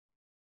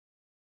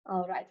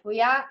All right,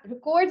 we are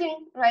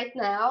recording right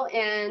now,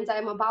 and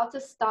I'm about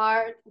to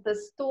start the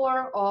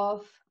tour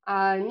of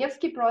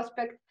Nevsky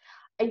Prospect.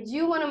 I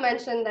do want to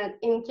mention that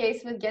in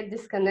case we get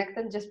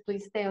disconnected, just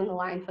please stay on the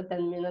line for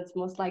 10 minutes.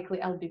 Most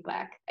likely I'll be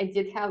back. I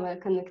did have a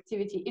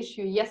connectivity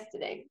issue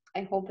yesterday.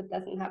 I hope it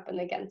doesn't happen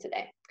again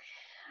today.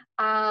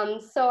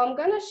 So I'm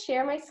going to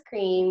share my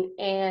screen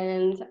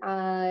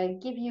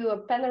and give you a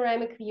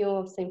panoramic view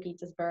of St.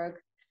 Petersburg,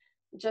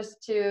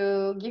 just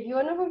to give you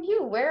an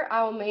overview where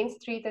our main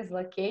street is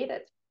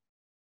located.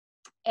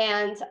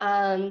 And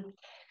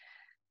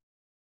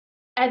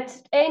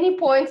at any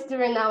point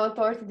during our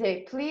tour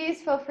today,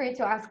 please feel free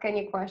to ask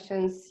any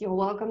questions. You're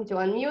welcome to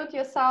unmute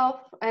yourself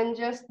and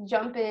just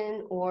jump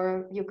in,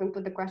 or you can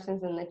put the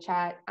questions in the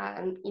chat.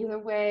 Either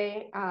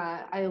way,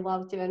 I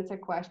love to answer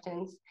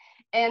questions.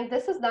 And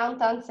this is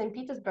downtown St.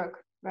 Petersburg,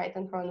 right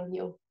in front of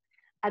you.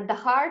 At the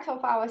heart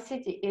of our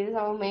city is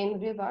our main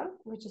river,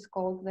 which is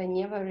called the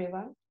Neva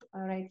River,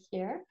 right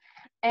here.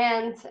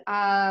 And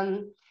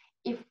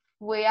if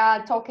we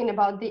are talking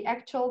about the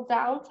actual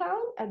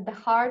downtown, at the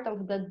heart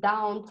of the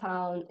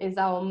downtown is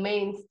our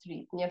main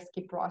street,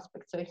 Nevsky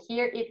Prospect. So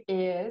here it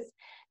is.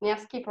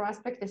 Nevsky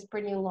Prospect is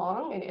pretty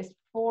long. It is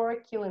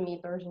 4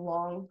 kilometers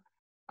long.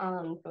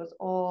 It goes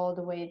all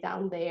the way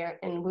down there,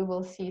 and we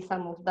will see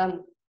some of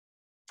the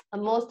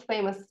most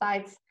famous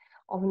sites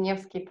of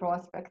Nevsky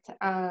Prospect.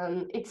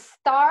 It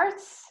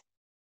starts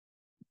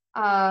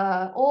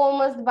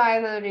almost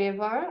by the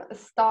river,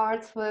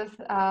 starts with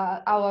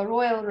our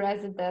royal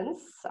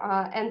residence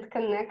and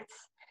connects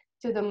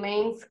to the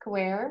main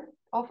square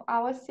of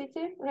our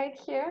city right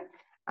here.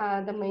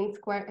 The main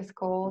square is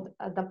called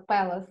the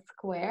Palace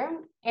Square.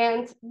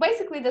 And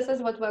basically this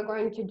is what we're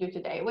going to do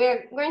today.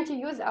 We're going to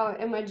use our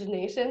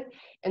imagination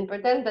and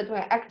pretend that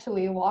we're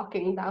actually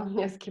walking down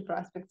Nevsky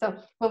Prospect. So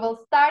we will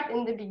start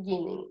in the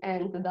beginning,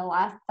 and the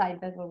last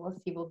site that we will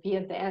see will be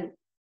at the end.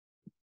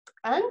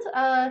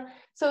 And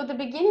so the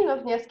beginning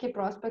of Nevsky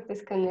Prospect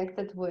is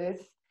connected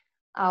with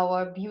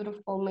our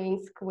beautiful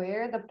main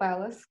square, the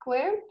Palace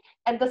Square.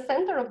 At the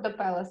center of the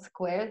Palace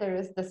Square, there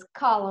is this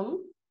column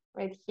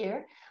right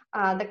here.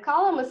 The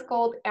column is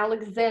called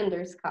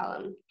Alexander's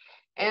column.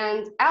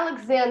 And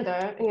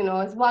Alexander, you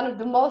know, is one of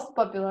the most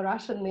popular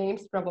Russian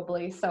names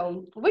probably.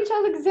 So which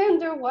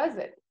Alexander was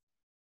it?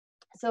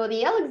 So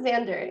the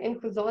Alexander in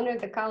whose honor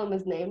the column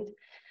is named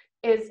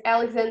is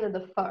Alexander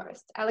the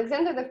First.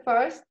 Alexander the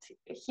First,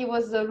 he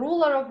was the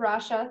ruler of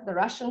Russia, the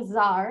Russian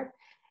Tsar,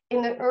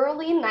 in the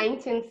early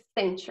 19th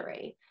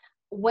century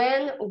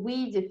when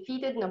we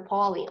defeated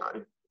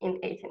Napoleon in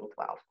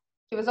 1812.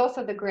 He was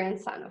also the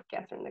grandson of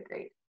Catherine the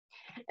Great.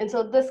 And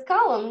so this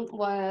column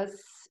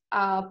was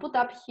put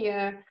up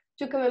here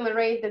to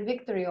commemorate the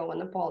victory over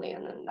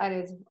Napoleon, and that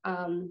is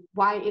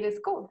why it is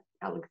called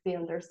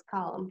Alexander's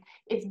column.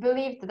 It's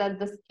believed that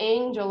this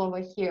angel over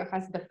here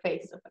has the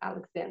face of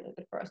Alexander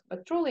the First,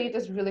 but truly it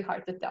is really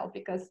hard to tell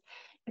because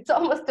it's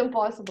almost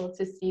impossible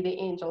to see the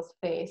angel's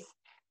face.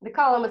 The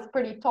column is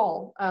pretty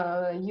tall.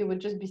 You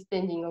would just be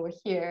standing over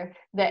here.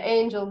 The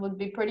angel would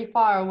be pretty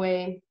far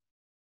away.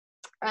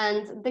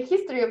 And the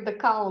history of the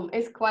column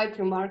is quite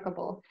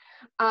remarkable.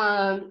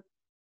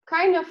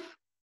 Kind of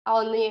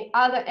on the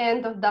other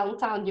end of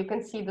downtown, you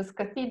can see this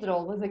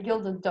cathedral with a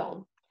gilded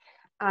dome.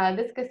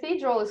 This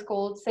cathedral is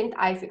called St.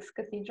 Isaac's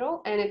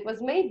Cathedral, and it was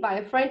made by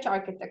a French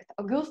architect,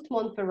 Auguste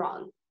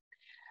Montferrand.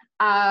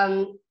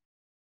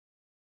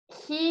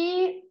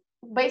 He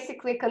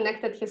basically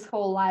connected his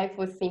whole life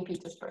with St.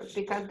 Petersburg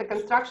because the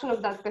construction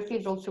of that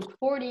cathedral took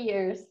 40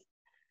 years.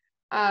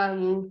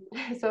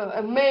 So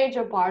a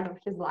major part of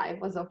his life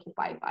was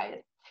occupied by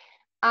it.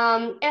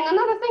 And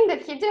another thing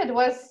that he did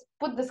was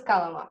put this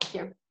column up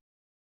here.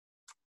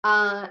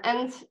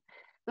 And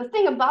the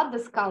thing about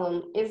this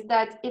column is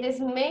that it is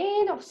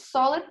made of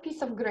solid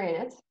piece of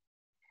granite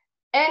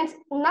and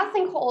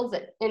nothing holds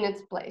it in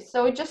its place.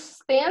 So it just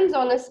stands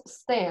on a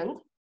stand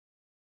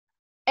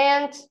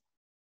and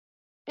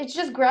it's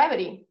just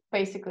gravity,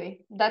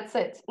 basically. That's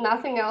it.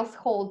 Nothing else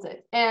holds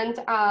it. And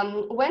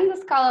when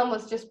this column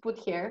was just put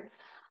here,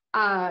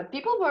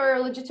 people were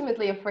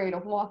legitimately afraid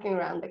of walking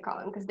around the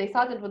column because they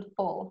thought it would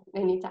fall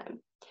anytime.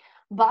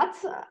 But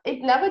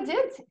it never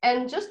did.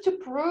 And just to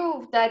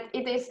prove that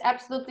it is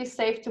absolutely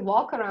safe to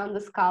walk around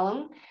this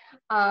column,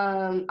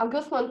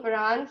 Auguste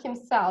Montferrand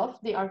himself,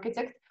 the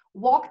architect,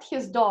 walked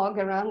his dog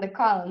around the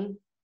column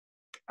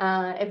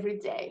every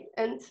day.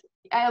 And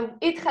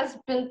it has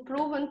been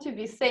proven to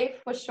be safe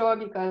for sure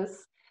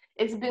because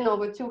it's been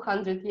over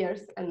 200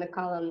 years and the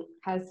column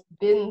has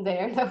been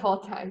there the whole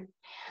time.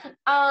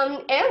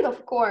 And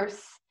of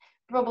course,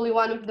 probably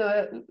one of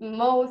the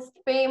most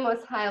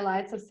famous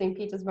highlights of St.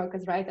 Petersburg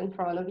is right in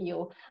front of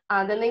you.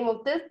 The name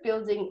of this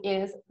building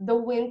is the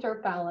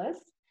Winter Palace.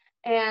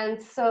 And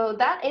so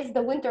that is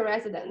the winter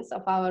residence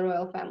of our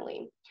royal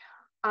family.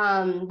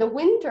 The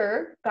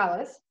Winter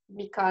Palace,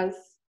 because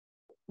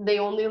they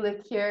only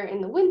lived here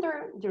in the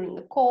winter during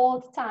the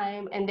cold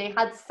time, and they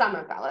had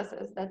summer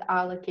palaces that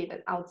are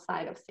located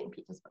outside of St.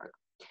 Petersburg.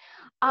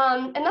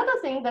 Another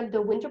thing that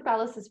the Winter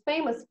Palace is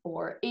famous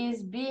for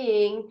is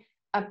being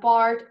a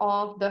part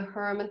of the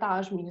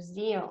Hermitage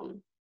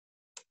Museum.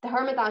 The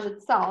Hermitage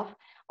itself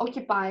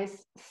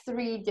occupies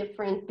 3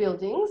 different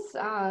buildings.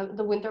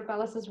 The Winter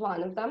Palace is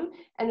one of them,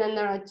 and then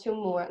there are 2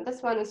 more.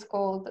 This one is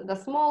called the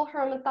Small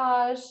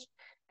Hermitage,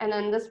 and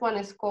then this one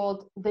is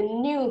called the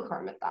New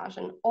Hermitage,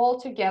 and all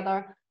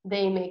together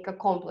they make a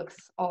complex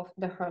of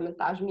the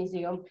Hermitage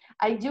Museum.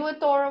 I do a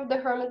tour of the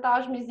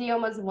Hermitage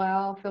Museum as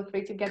well. Feel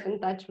free to get in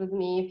touch with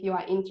me if you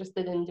are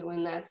interested in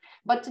doing that.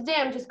 But today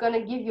I'm just going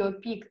to give you a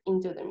peek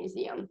into the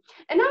museum.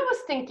 And I was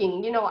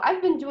thinking, you know,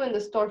 I've been doing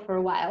this tour for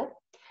a while.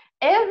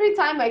 Every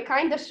time I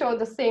kind of show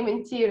the same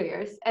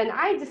interiors, and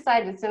I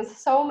decided, since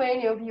so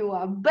many of you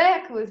are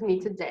back with me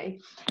today,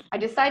 I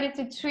decided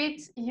to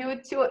treat you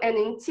to an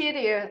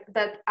interior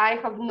that I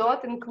have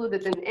not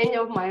included in any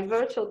of my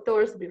virtual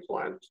tours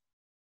before.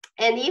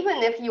 And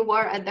even if you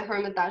were at the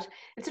Hermitage,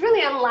 it's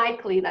really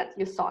unlikely that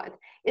you saw it.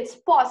 It's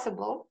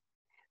possible,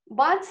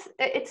 but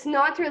it's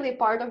not really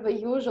part of a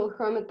usual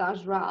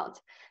Hermitage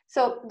route.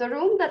 So the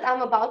room that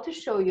I'm about to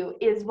show you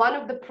is one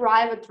of the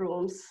private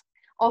rooms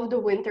of the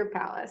Winter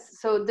Palace.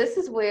 So this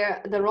is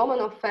where the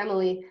Romanov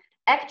family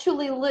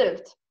actually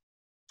lived.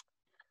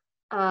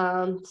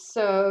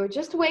 So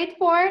just wait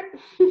for it.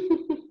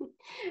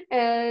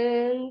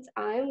 And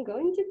I'm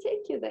going to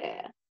take you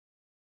there.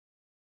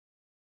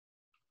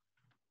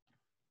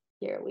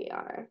 Here we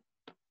are.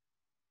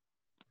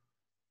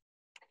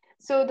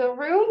 So the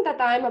room that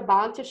I'm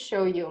about to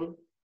show you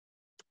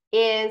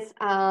is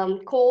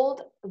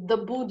called the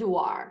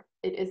boudoir.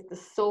 It is the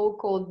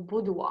so-called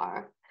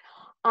boudoir.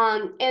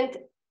 And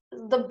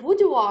the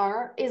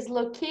boudoir is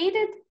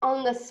located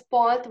on the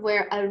spot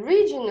where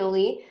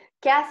originally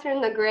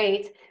Catherine the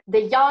Great,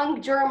 the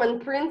young German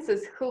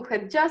princess who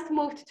had just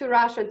moved to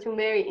Russia to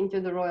marry into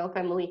the royal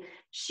family,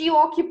 she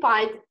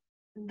occupied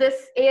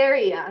this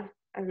area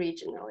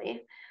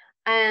originally.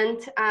 And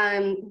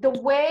the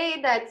way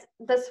that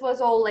this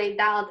was all laid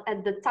out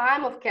at the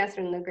time of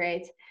Catherine the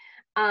Great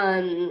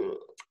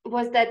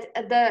was that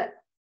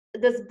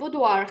this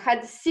boudoir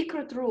had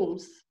secret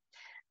rooms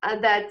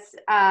that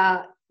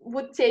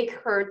would take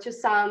her to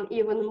some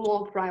even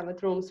more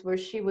private rooms where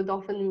she would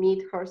often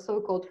meet her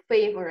so-called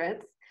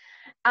favorites.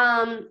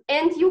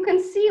 And you can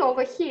see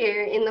over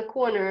here in the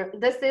corner,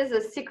 this is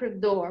a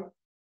secret door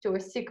to a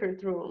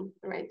secret room,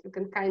 right? You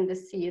can kind of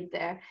see it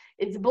there.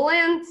 It's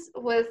blends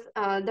with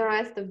the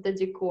rest of the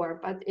decor,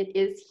 but it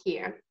is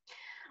here.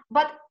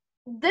 But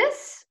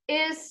this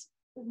is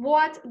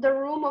what the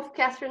room of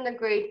Catherine the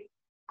Great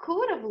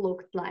could have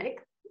looked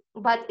like,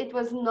 but it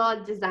was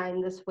not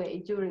designed this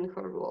way during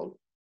her rule.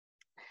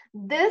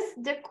 This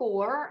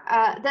decor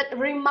that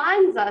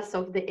reminds us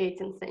of the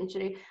 18th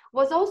century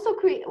was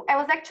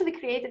actually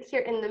created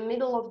here in the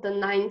middle of the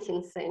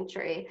 19th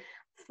century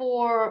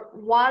for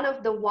one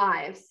of the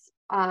wives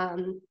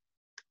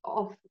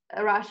of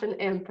Russian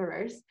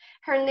emperors.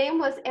 Her name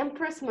was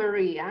Empress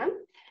Maria,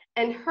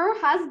 and her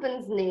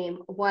husband's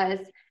name was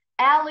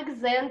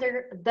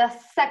Alexander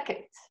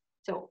II.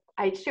 So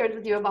I shared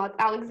with you about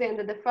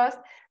Alexander I.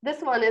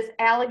 This one is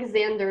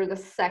Alexander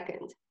II.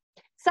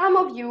 Some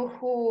of you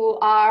who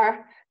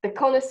are the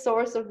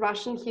connoisseurs of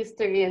Russian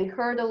history and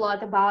heard a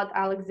lot about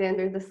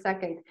Alexander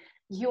II,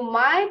 you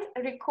might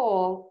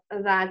recall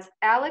that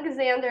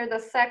Alexander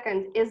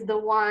II is the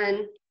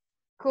one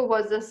who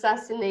was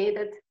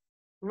assassinated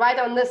right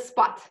on this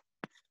spot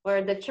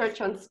where the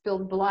Church on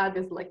Spilled Blood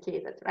is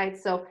located, right?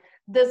 So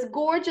this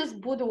gorgeous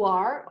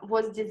boudoir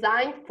was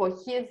designed for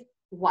his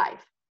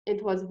wife.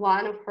 It was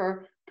one of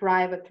her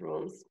private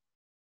rooms.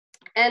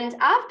 And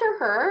after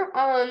her,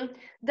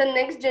 the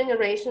next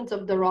generations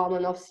of the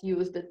Romanovs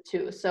used it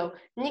too. So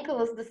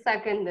Nicholas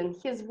II and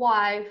his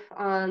wife,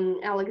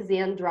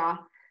 Alexandra,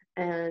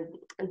 and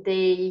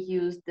they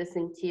used this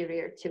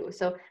interior too.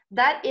 So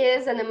that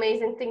is an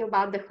amazing thing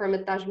about the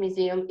Hermitage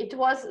Museum. It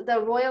was the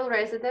royal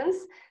residence.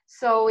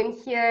 So in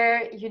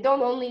here, you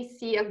don't only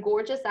see a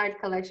gorgeous art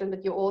collection,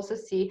 but you also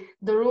see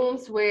the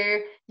rooms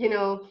where, you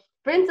know,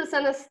 Princess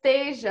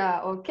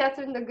Anastasia or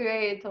Catherine the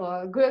Great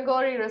or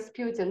Grigory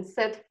Rasputin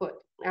set foot.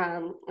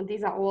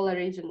 These are all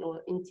original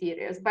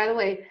interiors. By the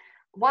way,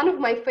 one of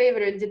my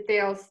favorite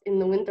details in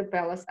the Winter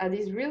Palace are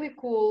these really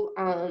cool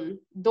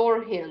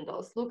door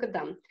handles. Look at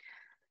them.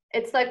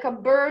 It's like a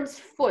bird's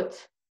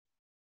foot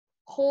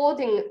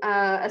holding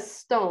a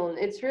stone.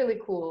 It's really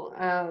cool.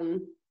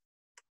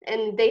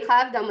 And they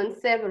have them in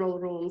several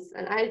rooms.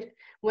 And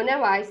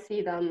whenever I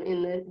see them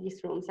in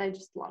these rooms, I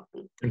just love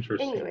them.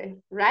 Interesting. Anyway,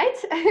 right?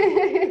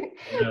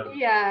 Yeah.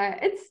 Yeah,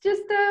 it's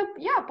just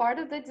part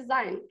of the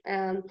design.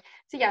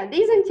 So yeah,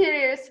 these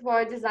interiors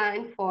were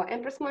designed for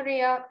Empress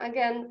Maria,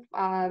 again,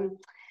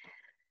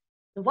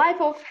 the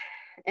wife of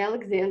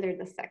Alexander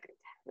II,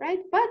 right?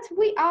 But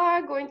we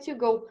are going to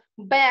go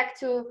back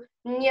to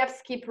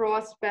Nevsky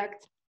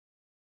Prospect.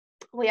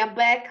 We are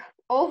back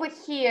over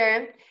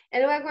here,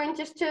 and we're going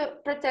just to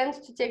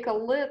pretend to take a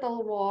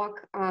little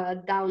walk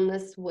down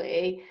this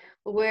way,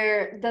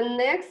 where the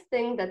next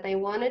thing that I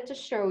wanted to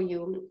show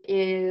you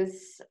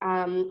is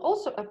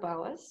also a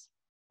palace,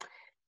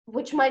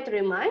 which might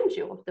remind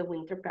you of the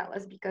Winter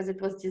Palace because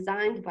it was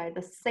designed by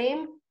the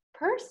same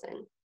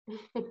person.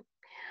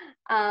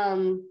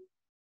 um,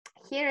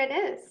 Here it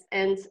is.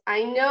 And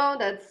I know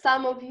that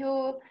some of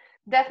you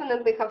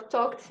definitely have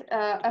talked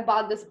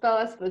about this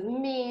palace with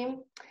me.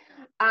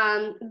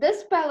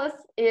 This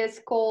palace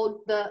is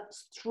called the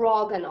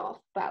Stroganov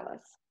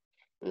Palace.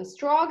 And the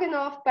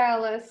Stroganov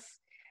Palace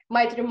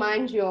might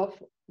remind you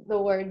of the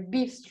word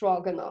beef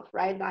stroganoff,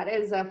 right? That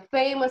is a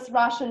famous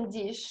Russian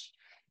dish.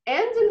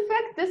 And in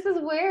fact, this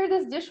is where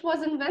this dish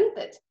was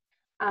invented.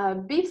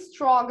 Beef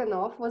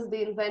stroganoff was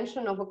the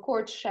invention of a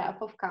court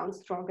chef of Count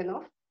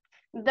Stroganov.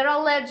 There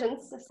are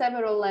legends,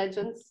 several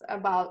legends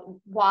about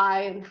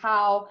why and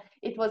how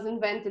it was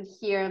invented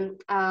here.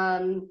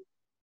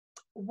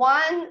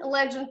 One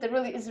legend that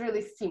is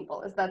really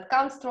simple is that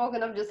Count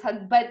Stroganov just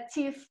had bad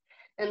teeth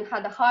and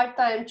had a hard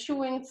time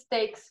chewing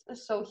steaks,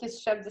 so his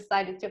chef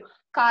decided to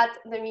cut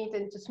the meat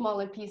into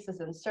smaller pieces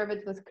and serve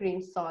it with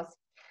cream sauce.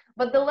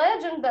 But the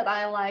legend that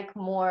I like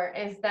more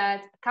is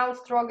that Count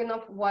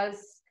Stroganov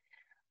was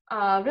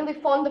really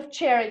fond of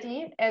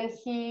charity, and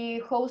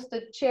he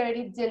hosted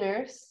charity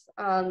dinners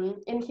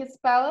in his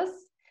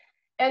palace,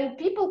 and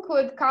people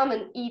could come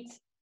and eat.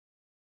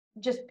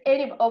 Just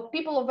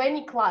people of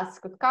any class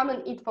could come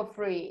and eat for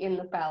free in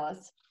the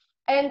palace.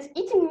 And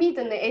eating meat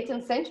in the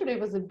 18th century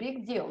was a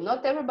big deal.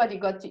 Not everybody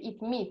got to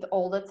eat meat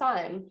all the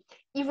time.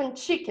 Even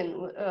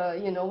chicken,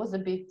 was a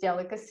big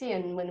delicacy.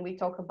 And when we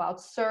talk about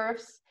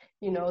serfs,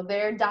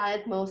 their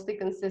diet mostly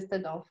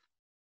consisted of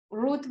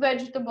root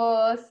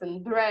vegetables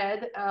and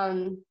bread,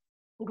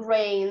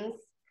 grains.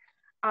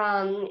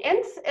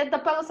 And at the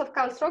palace of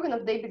Count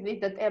Stroganov, they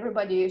believed that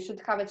everybody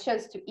should have a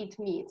chance to eat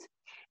meat.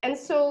 And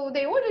so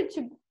they ordered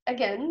to,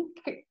 again,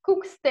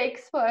 cook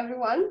steaks for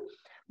everyone.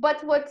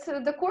 But what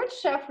the court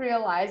chef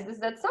realized is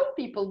that some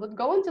people would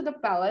go into the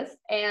palace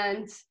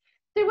and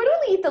they would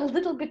only eat a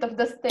little bit of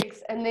the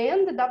steaks, and they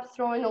ended up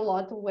throwing a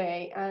lot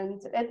away,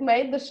 and it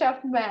made the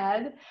chef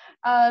mad.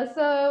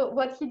 So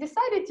what he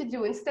decided to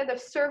do, instead of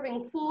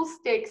serving full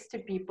steaks to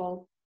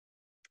people,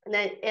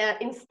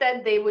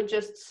 instead they would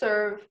just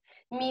serve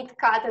meat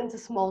cut into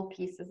small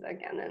pieces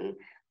again and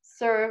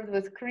served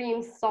with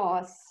cream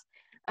sauce.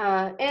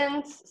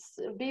 And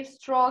beef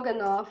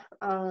stroganoff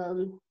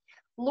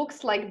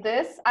looks like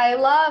this. I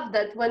love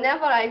that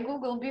whenever I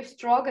Google beef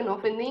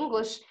stroganoff in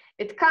English,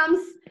 it comes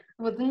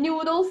with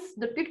noodles.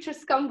 The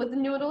pictures come with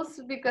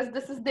noodles because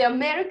this is the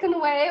American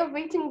way of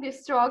eating beef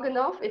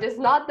stroganoff. It is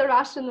not the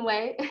Russian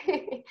way.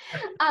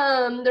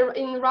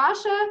 In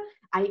Russia,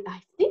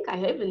 I think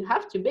I even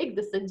have to make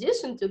this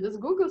addition to this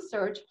Google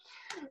search.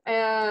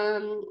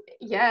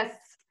 Yes,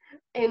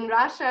 in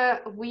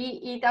Russia, we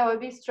eat our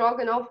beef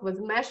stroganoff with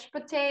mashed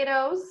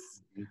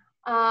potatoes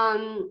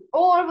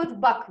or with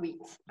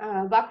buckwheat.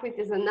 Buckwheat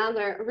is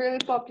another really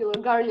popular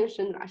garnish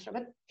in Russia.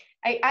 But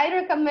I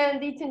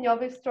recommend eating your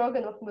beef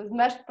stroganoff with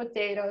mashed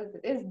potatoes.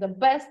 It is the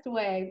best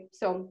way.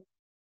 So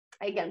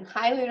again,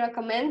 highly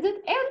recommended.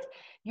 And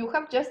you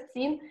have just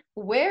seen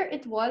where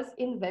it was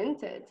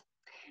invented.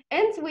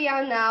 And we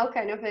are now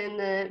kind of in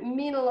the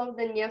middle of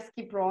the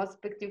Nevsky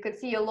Prospect. You can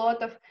see a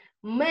lot of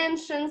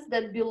mansions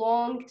that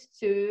belonged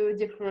to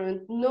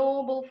different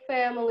noble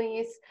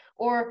families,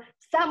 or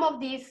some of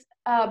these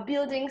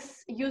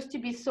buildings used to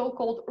be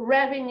so-called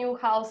revenue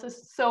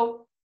houses.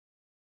 So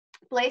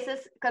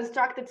places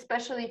constructed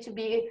specially to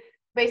be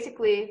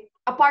basically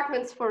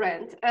apartments for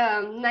rent.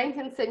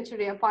 19th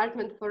century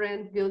apartment for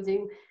rent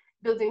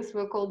buildings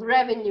were called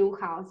revenue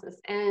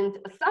houses. And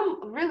some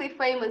really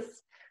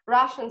famous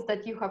Russians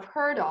that you have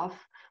heard of,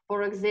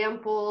 for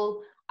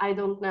example, I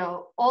don't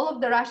know, all of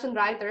the Russian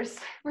writers,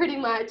 pretty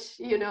much,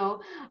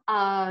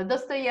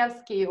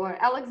 Dostoevsky or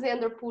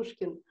Alexander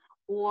Pushkin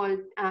or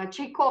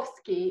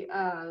Tchaikovsky,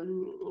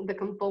 the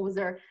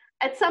composer,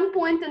 at some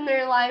point in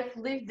their life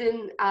lived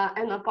in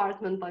an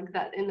apartment like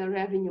that, in a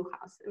revenue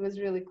house. It was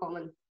really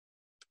common.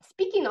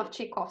 Speaking of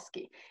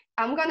Tchaikovsky,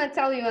 I'm gonna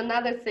tell you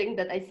another thing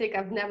that I think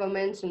I've never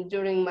mentioned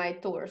during my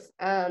tours.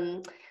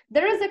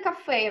 There is a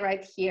cafe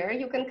right here.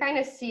 You can kind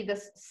of see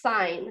this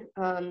sign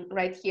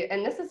right here,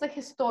 and this is a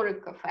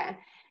historic cafe.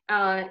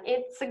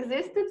 It's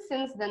existed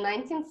since the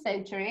 19th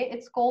century.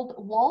 It's called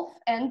Wolf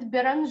and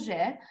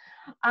Beranger,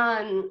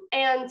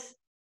 and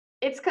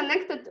it's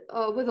connected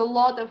with a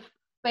lot of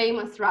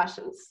famous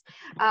Russians.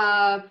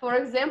 For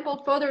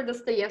example, Fyodor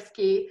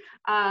Dostoevsky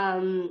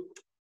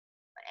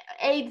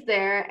ate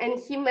there, and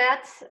he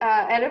met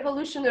a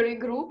revolutionary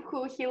group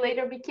who he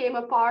later became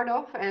a part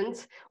of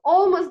and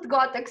almost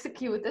got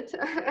executed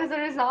as a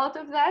result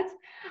of that.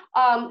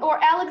 Or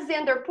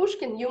Alexander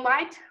Pushkin, you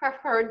might have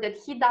heard that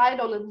he died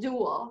on a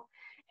duel,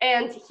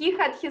 and he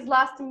had his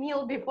last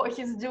meal before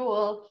his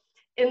duel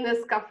in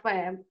this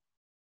cafe.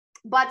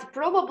 But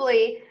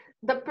probably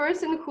the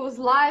person whose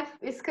life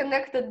is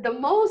connected the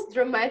most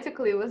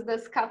dramatically with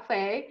this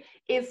cafe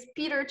is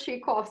Peter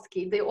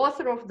Tchaikovsky, the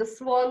author of The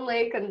Swan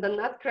Lake and The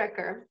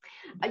Nutcracker.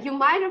 You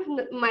might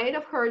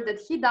have heard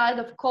that he died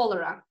of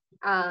cholera.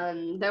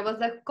 There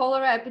was a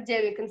cholera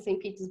epidemic in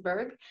St.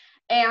 Petersburg,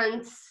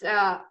 and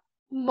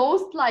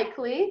most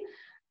likely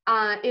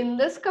in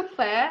this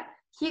cafe,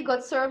 he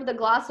got served a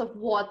glass of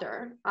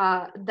water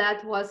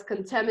that was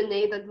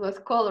contaminated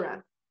with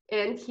cholera,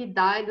 and he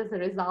died as a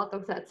result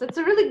of that. So it's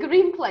a really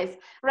green place.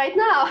 Right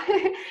now,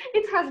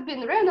 it has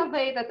been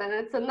renovated, and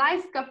it's a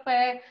nice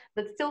cafe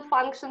that still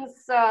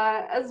functions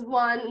as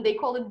one. They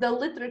call it the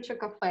Literature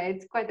Cafe.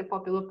 It's quite a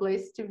popular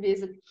place to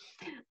visit.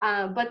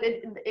 But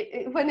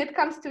when it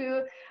comes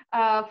to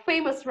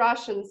famous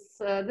Russians,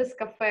 this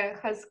cafe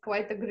has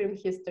quite a grim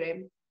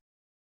history.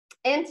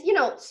 And, you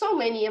know, so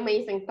many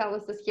amazing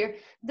palaces here.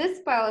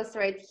 This palace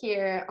right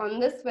here on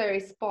this very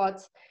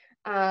spot,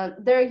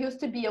 there used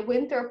to be a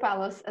winter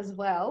palace as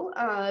well,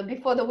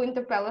 before the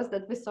winter palace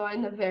that we saw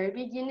in the very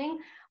beginning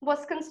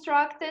was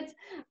constructed.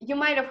 You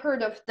might have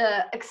heard of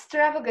the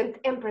extravagant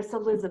Empress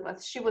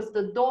Elizabeth. She was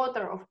the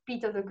daughter of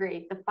Peter the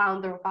Great, the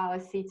founder of our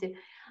city.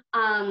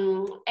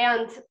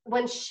 And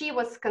when she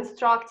was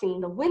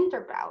constructing the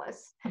winter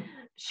palace,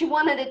 she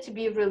wanted it to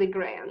be really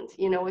grand.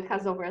 You know, it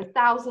has over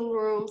 1,000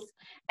 rooms,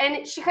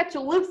 and she had to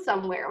live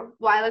somewhere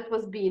while it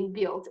was being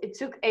built. It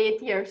took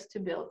 8 years to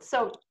build.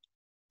 So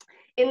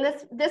in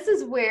this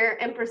is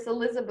where Empress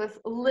Elizabeth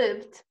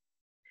lived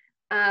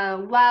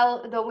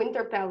while the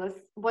winter palace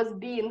was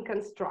being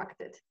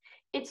constructed.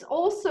 It's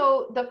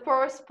also the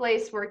first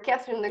place where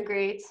Catherine the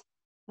Great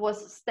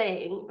was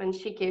staying when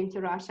she came to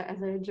Russia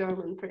as a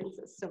German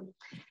princess. So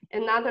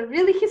another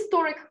really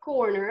historic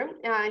corner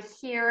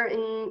here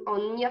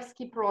on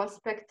Nevsky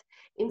Prospect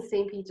in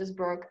St.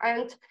 Petersburg.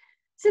 And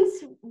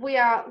since we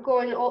are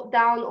going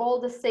down all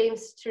the same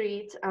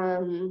street,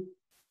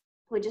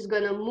 we're just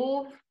gonna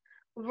move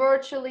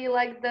virtually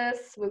like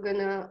this. We're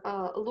gonna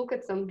look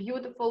at some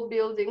beautiful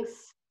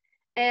buildings,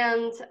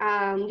 and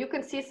you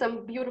can see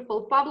some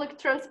beautiful public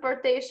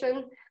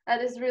transportation that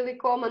is really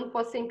common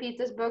for St.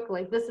 Petersburg.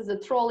 Like this is a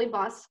trolley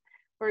bus,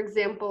 for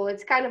example.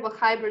 It's kind of a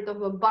hybrid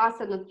of a bus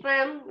and a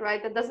tram,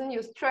 right? It doesn't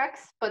use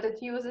tracks, but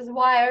it uses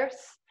wires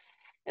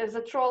as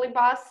a trolley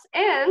bus.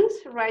 And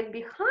right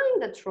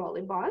behind the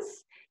trolley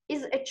bus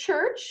is a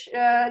church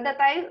that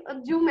I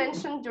do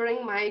mention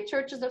during my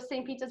Churches of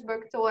St.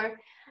 Petersburg tour.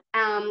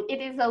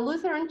 It is a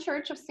Lutheran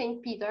Church of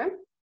St. Peter,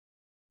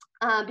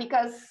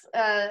 because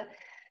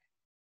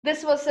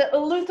this was a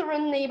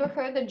Lutheran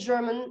neighborhood, a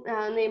German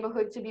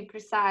neighborhood to be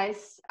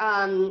precise.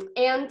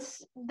 And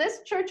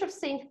this Church of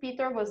St.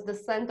 Peter was the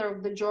center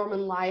of the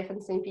German life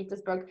in St.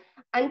 Petersburg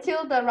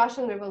until the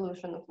Russian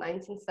Revolution of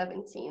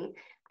 1917.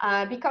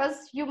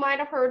 Because you might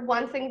have heard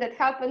one thing that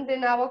happened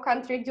in our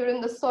country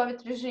during the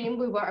Soviet regime.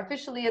 We were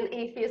officially an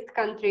atheist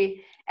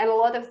country, and a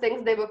lot of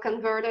things, they were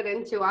converted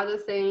into other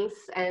things.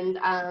 And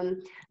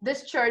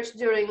this church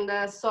during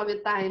the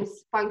Soviet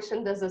times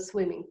functioned as a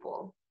swimming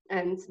pool.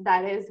 And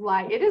that is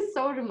why it is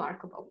so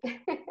remarkable.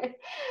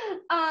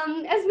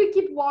 As we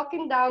keep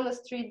walking down the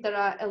street, there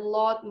are a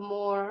lot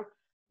more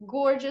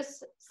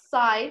gorgeous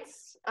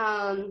sights.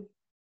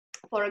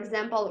 For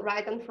example,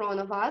 right in front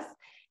of us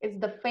is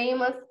the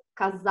famous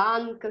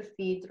Kazan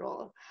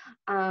Cathedral.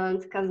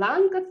 And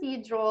Kazan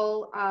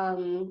Cathedral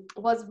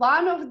was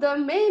one of the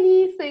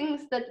many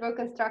things that were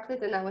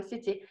constructed in our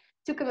city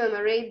to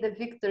commemorate the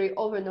victory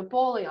over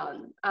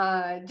Napoleon.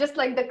 Just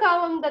like the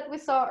column that we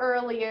saw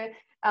earlier,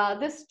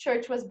 this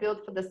church was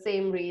built for the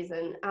same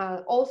reason,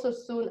 also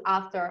soon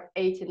after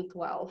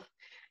 1812.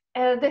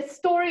 The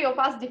story of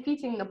us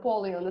defeating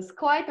Napoleon is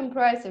quite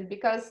impressive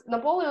because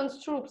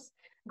Napoleon's troops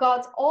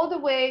got all the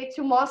way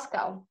to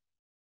Moscow,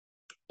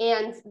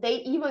 and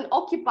they even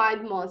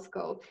occupied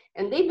Moscow,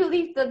 and they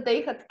believed that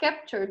they had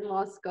captured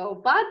Moscow,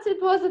 but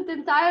it wasn't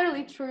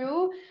entirely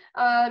true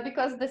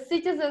because the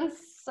citizens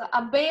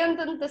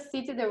abandoned the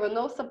city. There were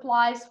no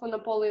supplies for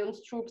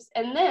Napoleon's troops,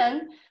 and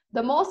then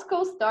the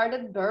Moscow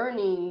started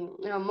burning.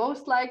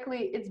 Most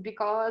likely it's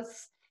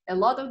because a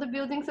lot of the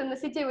buildings in the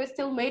city were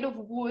still made of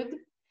wood,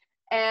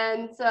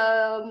 and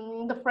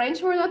the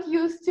French were not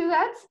used to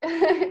that.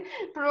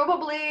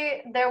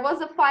 Probably there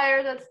was a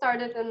fire that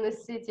started in the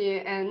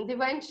city, and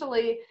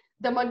eventually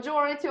the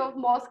majority of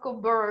Moscow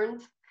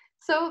burned.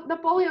 So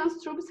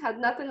Napoleon's troops had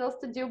nothing else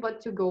to do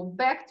but to go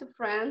back to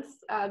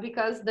France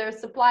because their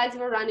supplies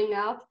were running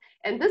out.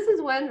 And this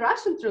is when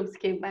Russian troops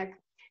came back,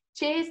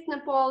 chased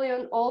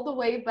Napoleon all the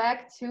way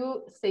back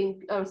to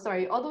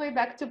all the way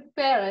back to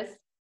Paris.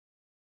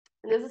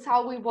 And this is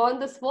how we won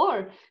this war.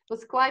 It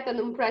was quite an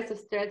impressive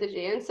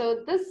strategy. And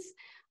so this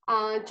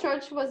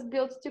church was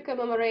built to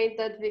commemorate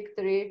that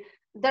victory.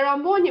 There are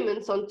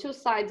monuments on two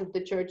sides of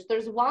the church.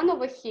 There's one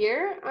over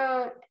here,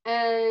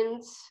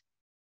 and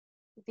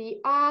the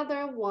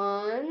other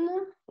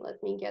one,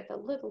 let me get a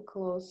little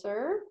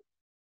closer.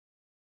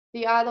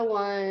 The other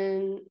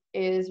one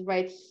is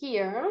right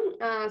here.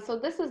 So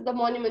this is the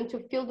monument to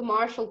Field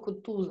Marshal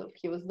Kutuzov.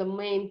 He was the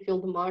main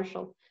field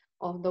marshal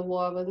of the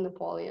war with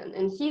Napoleon,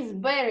 and he's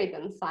buried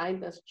inside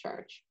this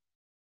church.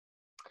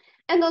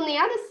 And on the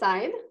other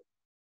side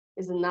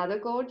is another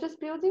gorgeous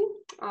building.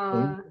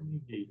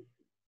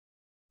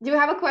 Do you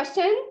have a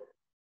question?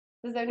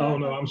 Oh,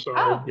 no, I'm sorry.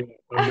 Oh,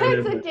 yeah,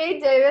 it's okay,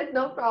 David,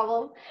 no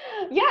problem.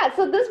 Yeah,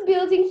 so this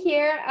building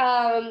here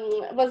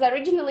was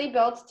originally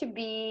built to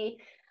be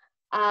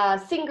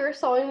a Singer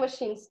sewing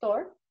machine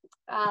store.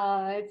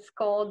 It's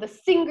called the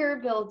Singer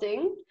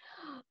Building.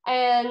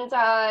 And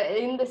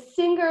in the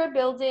Singer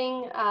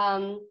Building,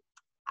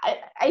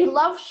 I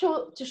love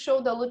to show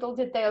the little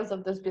details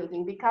of this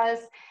building because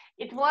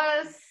it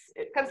was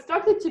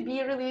constructed to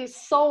be really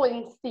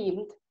sewing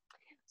themed.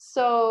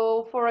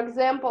 So, for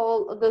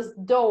example, this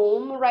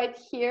dome right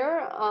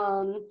here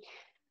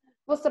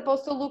was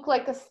supposed to look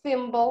like a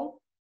symbol.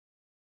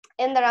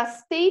 And there are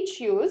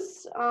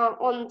statues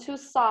on two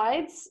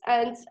sides.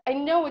 And I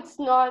know it's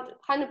not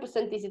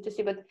 100% easy to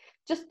see, but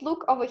just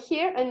look over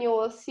here and you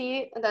will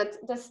see that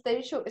the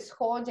statue is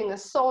holding a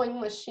sewing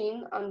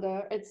machine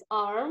under its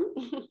arm.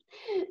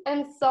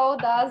 And so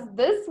does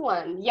this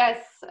one.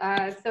 Yes,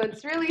 so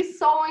it's really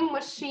sewing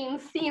machine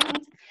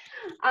themed.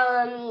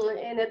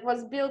 And it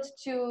was built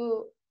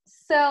to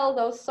sell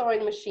those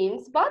sewing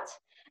machines. But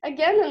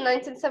again, in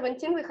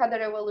 1917, we had a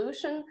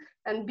revolution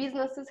and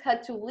businesses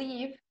had to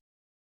leave.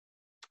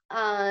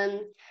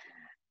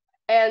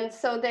 And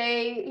so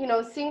they,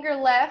 Singer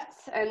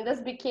left, and this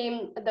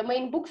became the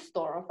main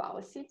bookstore of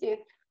our city,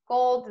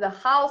 called the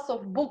House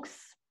of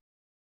Books.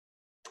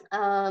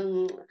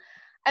 And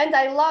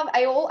I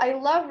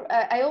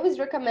always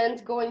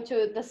recommend going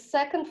to the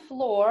second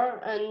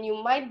floor, and you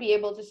might be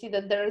able to see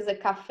that there is a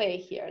cafe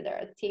here. There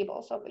are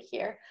tables over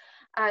here.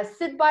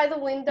 Sit by the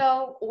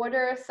window,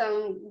 order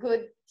some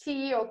good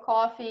tea or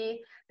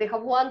coffee. They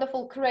have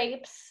wonderful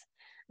crepes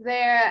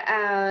there,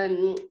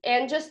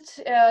 and just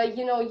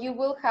you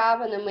will have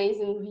an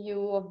amazing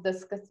view of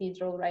this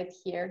cathedral right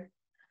here.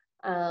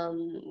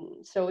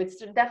 So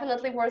it's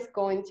definitely worth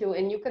going to,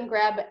 and you can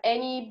grab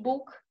any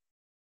book.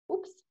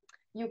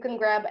 You can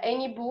grab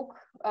any book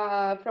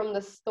from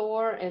the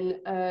store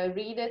and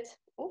read it.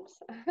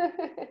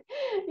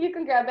 You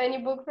can grab any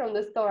book from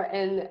the store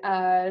and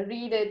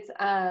read it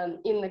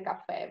in the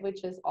cafe,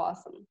 which is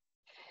awesome.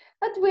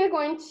 But we're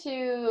going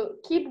to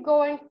keep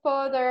going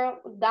further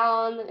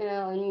down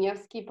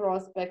Nevsky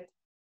Prospect.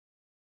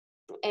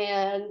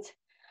 And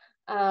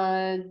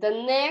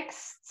the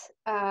next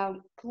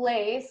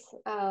place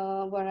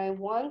where I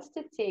want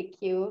to take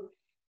you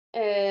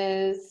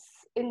is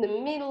in the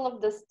middle of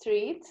the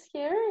street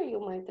here. You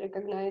might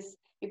recognize,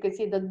 you can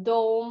see the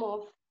dome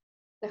of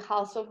the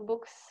House of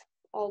Books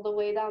all the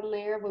way down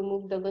there. We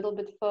moved a little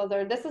bit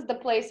further. This is the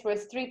place where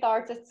street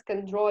artists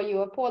can draw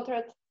you a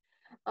portrait.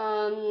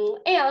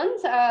 And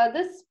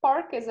this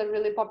park is a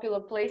really popular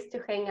place to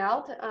hang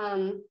out.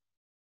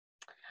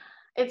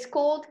 It's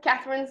called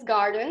Catherine's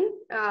Garden,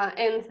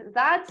 and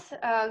that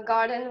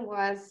garden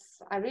was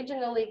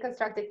originally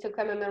constructed to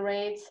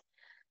commemorate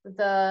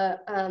the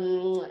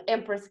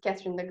Empress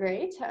Catherine the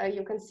Great.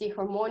 You can see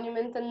her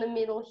monument in the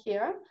middle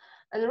here.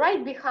 And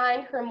right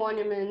behind her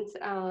monument,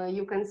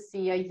 you can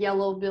see a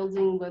yellow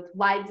building with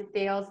white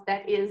details.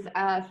 That is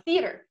a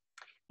theater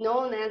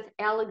known as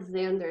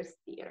Alexander's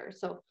Theater.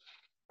 So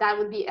that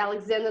would be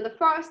Alexander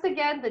I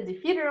again, the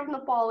defeater of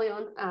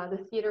Napoleon.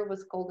 The theater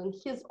was called in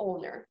his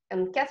honor.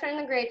 And Catherine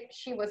the Great,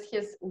 she was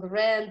his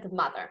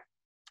grandmother.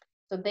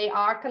 So they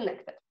are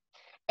connected.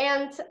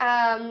 And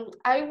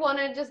I want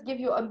to just give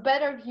you a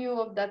better view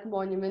of that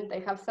monument. I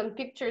have some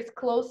pictures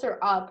closer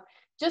up,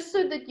 just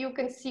so that you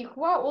can see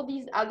who are all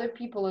these other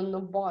people in the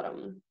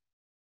bottom.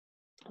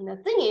 And the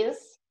thing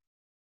is,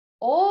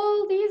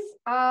 all these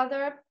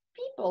other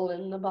people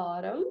in the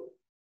bottom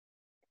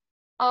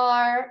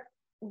are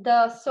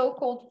the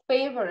so-called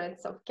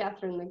favorites of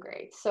Catherine the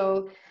Great.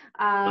 So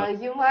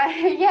you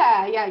might,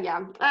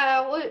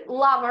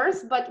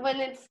 lovers, but when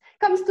it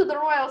comes to the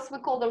royals, we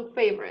call them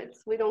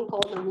favorites. We don't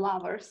call them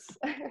lovers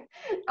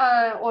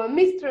or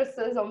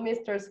mistresses or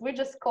misters. We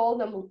just call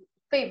them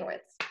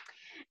favorites.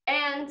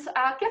 And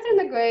Catherine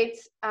the Great,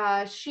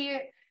 she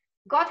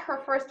got her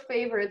first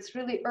favorites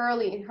really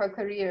early in her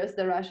career as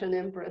the Russian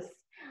empress.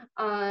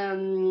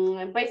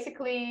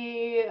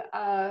 Basically,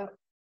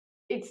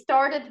 it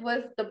started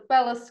with the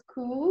palace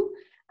coup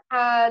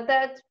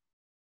that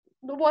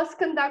was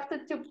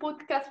conducted to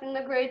put Catherine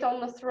the Great on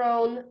the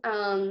throne.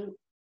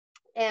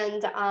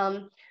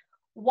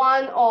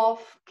 One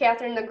of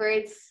Catherine the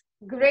Great's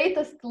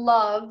greatest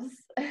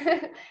loves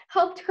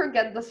helped her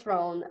get the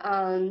throne.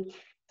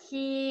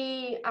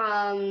 He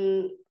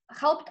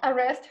helped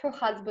arrest her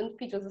husband,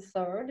 Peter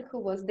III, who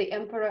was the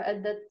emperor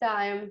at that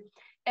time.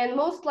 And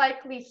most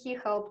likely he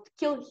helped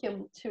kill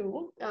him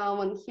too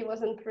when he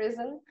was in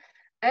prison.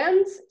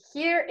 And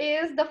here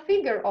is the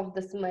figure of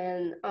this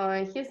man.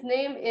 His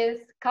name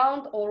is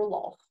Count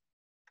Orlov.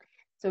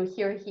 So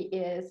here he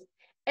is.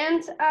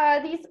 And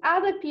these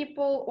other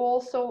people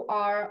also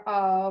are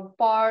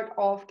part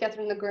of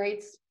Catherine the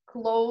Great's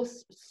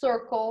close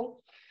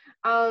circle.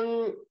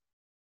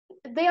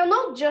 They are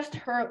not just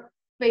her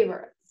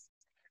favorites.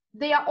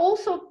 They are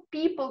also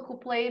people who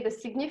played a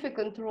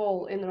significant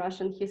role in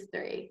Russian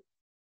history.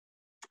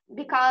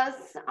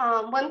 Because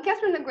when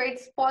Catherine the Great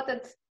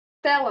spotted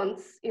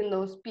talents in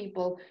those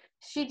people,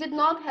 she did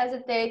not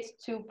hesitate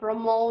to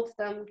promote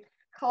them,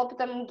 help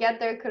them get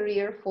their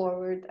career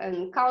forward.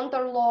 And Count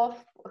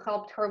Orlov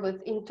helped her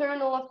with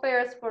internal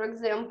affairs, for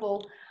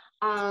example.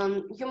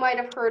 You might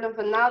have heard of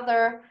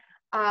another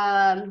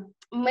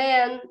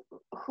man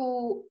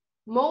who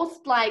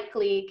most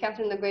likely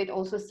Catherine the Great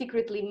also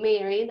secretly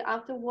married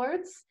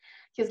afterwards.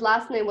 His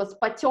last name was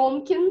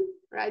Potemkin,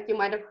 right? You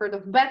might have heard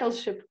of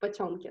Battleship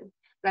Potemkin,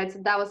 right? So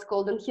that was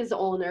called in his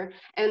honor.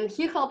 And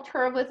he helped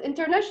her with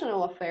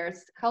international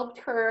affairs, helped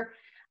her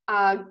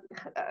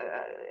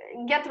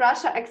get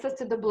Russia access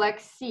to the Black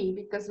Sea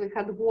because we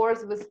had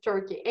wars with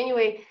Turkey.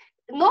 Anyway,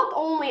 not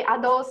only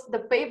are those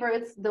the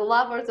favorites, the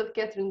lovers of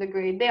Catherine the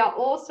Great, they are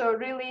also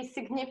really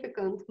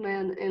significant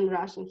men in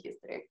Russian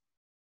history.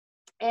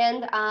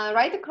 And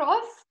right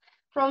across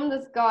from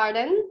this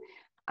garden,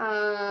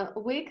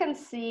 we can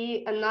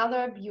see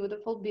another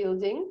beautiful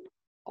building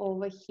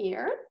over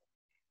here,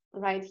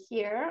 right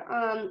here.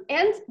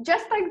 And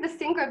just like the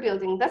Sinker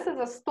building, this is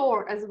a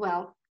store as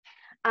well.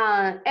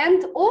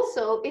 And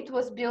also it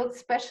was built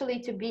specially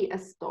to be a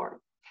store.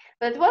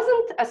 But it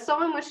wasn't a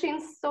sewing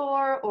machine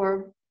store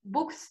or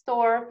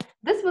bookstore.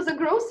 This was a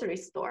grocery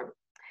store.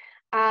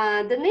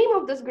 The name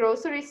of this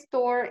grocery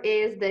store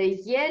is the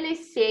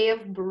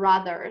Yeliseyev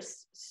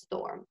Brothers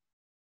store.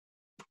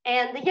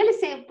 And the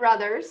Yeliseyev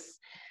brothers,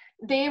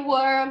 they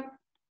were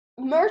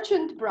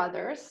merchant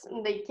brothers.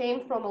 And they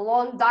came from a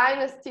long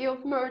dynasty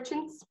of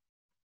merchants.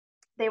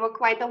 They were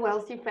quite a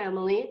wealthy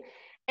family.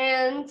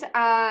 And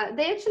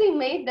they actually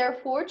made their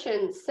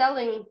fortune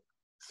selling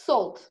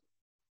salt.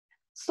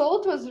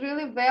 Salt was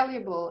really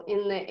valuable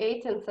in the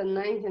 18th and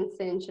 19th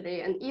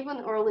century and even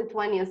early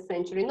 20th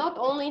century. Not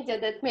only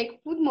did it make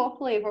food more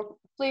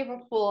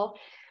flavorful,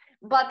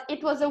 but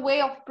it was a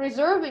way of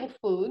preserving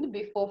food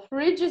before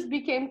fridges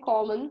became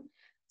common.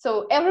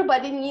 So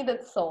everybody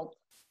needed salt.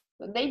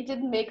 So they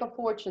did make a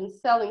fortune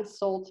selling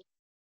salt.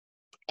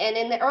 And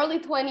in the early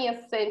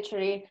 20th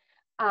century,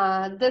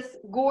 this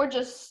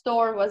gorgeous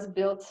store was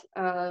built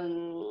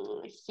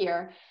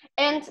here.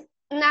 And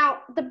now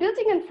the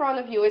building in front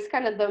of you is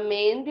kind of the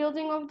main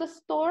building of the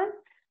store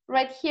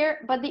right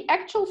here, but the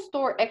actual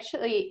store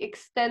actually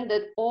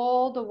extended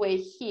all the way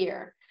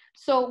here.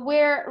 So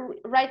where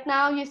right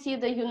now you see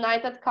the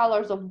United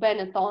Colors of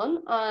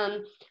Benetton,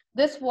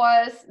 this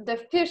was the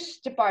fish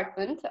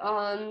department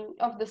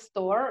of the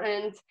store,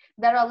 and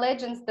there are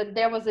legends that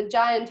there was a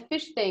giant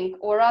fish tank,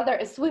 or rather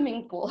a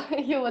swimming pool,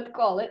 you would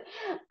call it,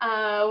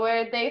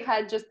 where they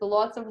had just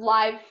lots of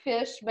live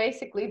fish,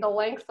 basically the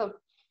length of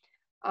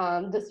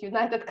this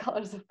United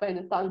Colors of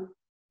Benetton.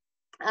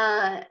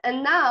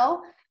 And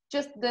now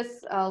just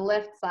this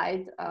left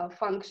side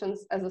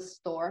functions as a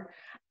store.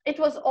 It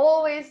was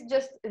always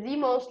just the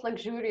most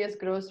luxurious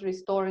grocery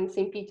store in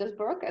St.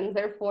 Petersburg and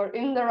therefore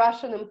in the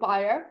Russian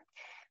Empire.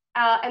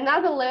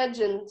 Another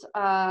legend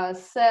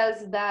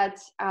says that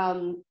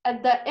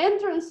at the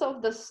entrance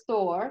of the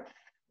store,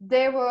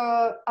 there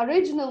were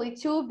originally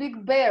two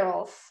big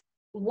barrels,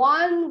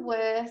 one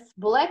with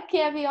black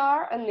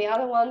caviar and the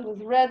other one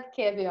with red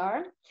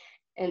caviar.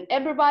 And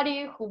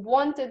everybody who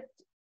wanted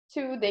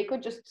to, they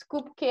could just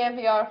scoop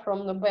caviar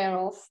from the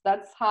barrels.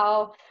 That's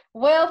how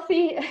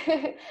wealthy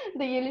the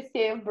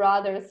Yeliseyev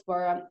brothers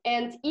were.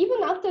 And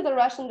even after the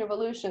Russian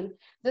Revolution,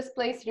 this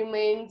place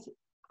remained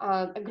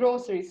a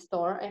grocery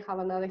store. I have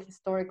another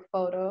historic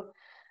photo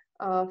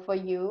for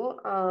you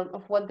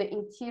of what the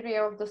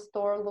interior of the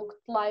store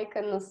looked like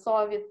in the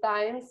Soviet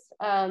times.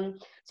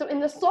 So in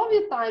the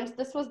Soviet times,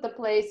 this was the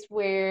place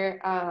where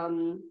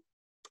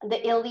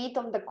the elite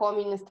of the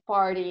Communist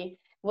Party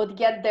would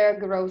get their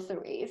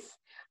groceries.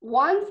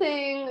 One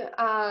thing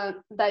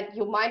that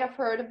you might have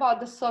heard about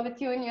the Soviet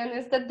Union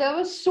is that there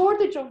was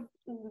shortage of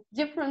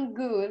different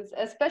goods,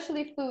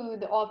 especially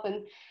food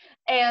often,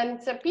 and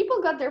people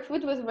got their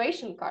food with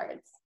ration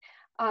cards.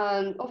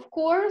 Of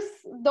course,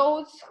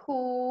 those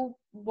who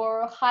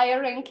were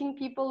higher ranking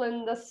people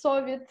in the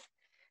Soviet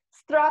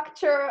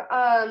structure,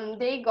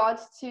 they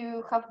got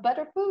to have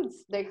better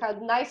foods. They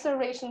had nicer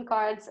ration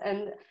cards,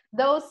 and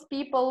those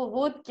people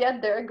would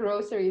get their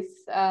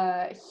groceries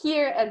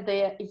here at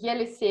the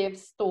Yeliseyev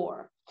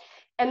store.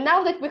 And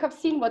now that we have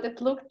seen what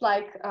it looked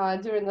like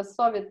during the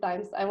Soviet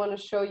times, I want to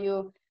show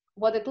you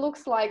what it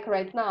looks like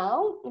right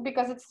now,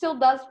 because it still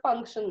does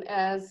function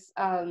as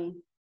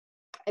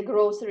a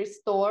grocery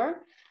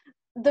store.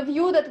 The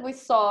view that we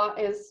saw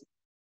is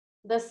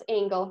this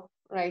angle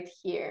right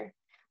here.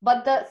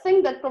 But the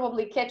thing that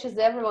probably catches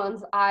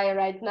everyone's eye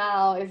right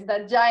now is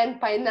that giant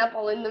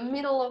pineapple in the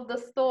middle of the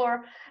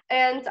store.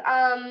 And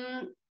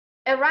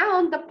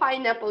around the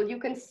pineapple, you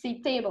can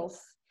see tables.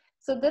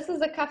 So this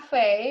is a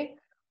cafe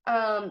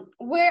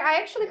where I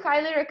actually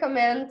highly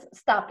recommend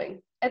stopping,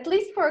 at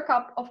least for a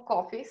cup of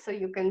coffee, so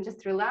you can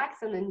just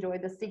relax and enjoy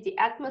the city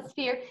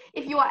atmosphere.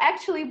 If you are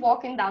actually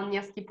walking down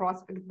Nevsky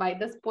Prospect, by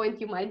this point,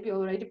 you might be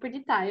already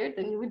pretty tired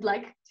and you would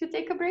like to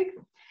take a break.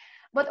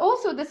 But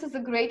also, this is a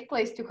great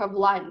place to have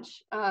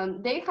lunch.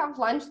 They have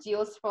lunch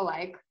deals for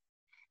like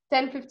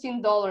 $10,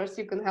 $15.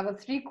 You can have a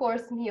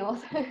 3-course meal,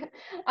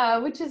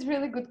 which is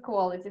really good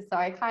quality. So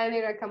I highly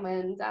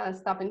recommend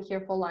stopping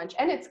here for lunch.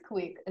 And it's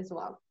quick as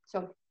well.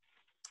 So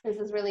this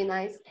is really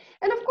nice.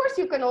 And of course,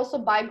 you can also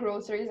buy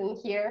groceries in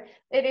here.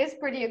 It is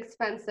pretty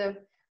expensive,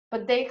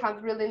 but they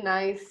have really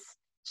nice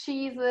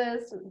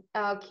cheeses,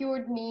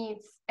 cured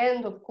meats,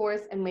 and of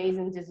course,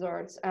 amazing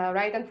desserts.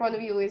 Right in front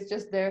of you is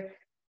just their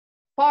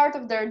part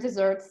of their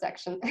dessert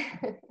section.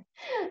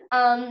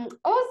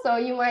 Also,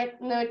 you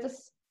might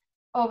notice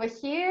over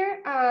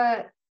here,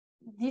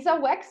 these are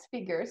wax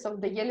figures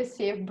of the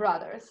Yeliseyev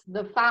brothers,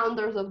 the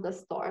founders of the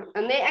store,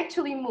 and they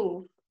actually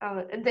move.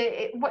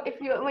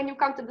 When you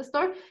come to the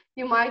store,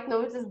 you might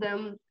notice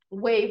them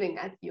waving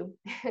at you.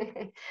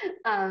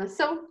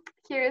 So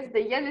here's the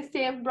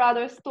Yeliseyev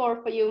brothers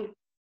store for you.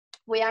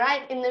 We are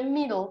right in the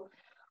middle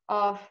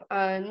of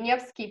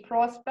Nevsky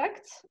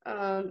Prospect,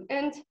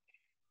 and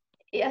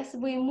as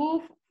we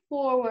move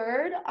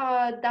forward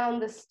down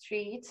the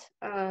street,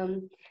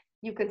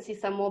 you can see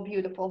some more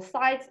beautiful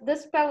sights.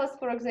 This palace,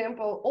 for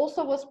example,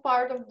 also was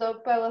part of the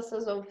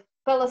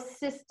palace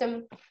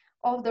system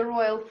of the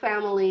royal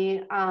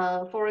family.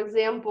 For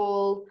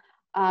example,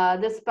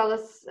 this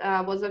palace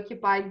was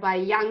occupied by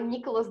young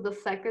Nicholas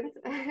II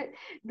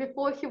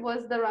before he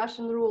was the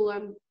Russian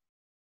ruler.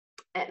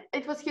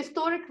 It was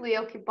historically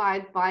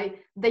occupied by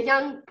the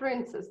young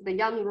princes, the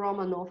young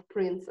Romanov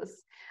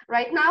princes.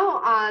 Right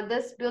now,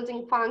 this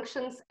building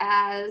functions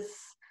as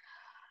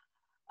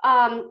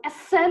a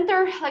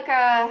center, like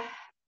a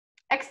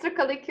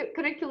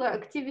extracurricular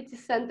activity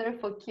center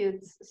for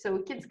kids. So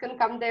kids can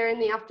come there in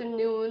the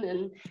afternoon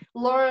and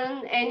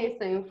learn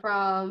anything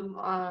from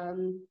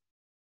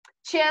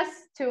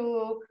chess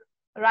to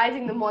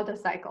riding the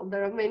motorcycle.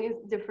 There are many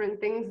different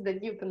things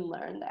that you can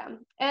learn there.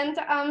 And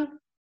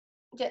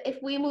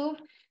if we move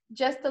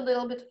just a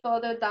little bit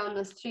further down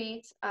the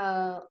street,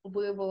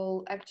 we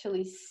will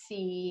actually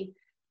see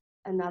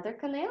another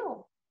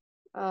canal.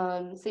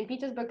 St.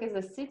 Petersburg is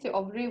a city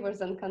of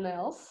rivers and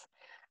canals.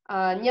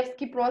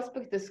 Nevsky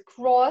Prospect is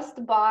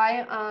crossed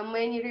by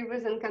many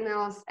rivers and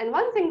canals. And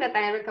one thing that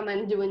I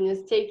recommend doing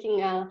is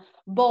taking a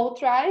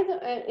boat ride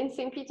in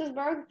St.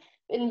 Petersburg.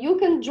 And you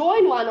can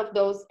join one of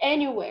those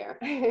anywhere,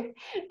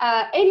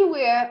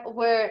 anywhere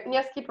where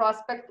Nevsky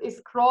Prospect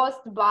is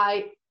crossed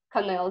by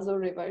canals or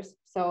rivers.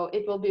 So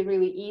it will be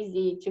really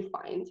easy to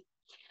find.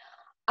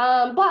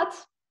 But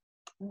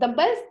the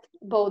best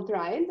boat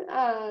ride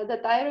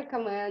that I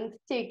recommend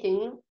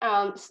taking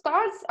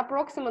starts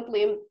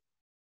approximately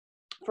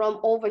from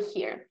over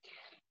here.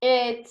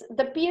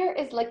 The pier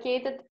is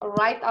located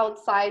right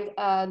outside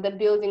the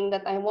building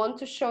that I want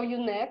to show you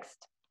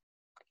next.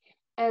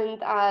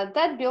 And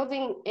that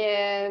building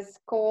is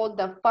called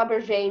the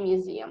Fabergé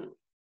Museum.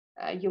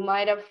 You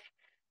might have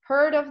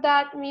heard of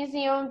that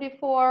museum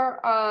before.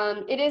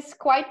 It is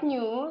quite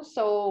new,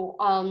 so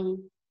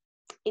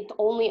it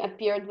only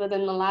appeared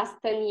within the last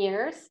 10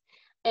 years.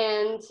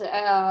 And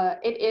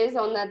it is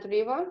on that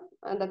river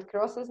that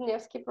crosses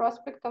Nevsky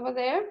Prospect over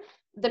there.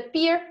 The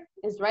pier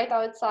is right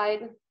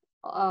outside,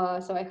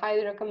 so I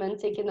highly recommend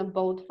taking a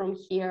boat from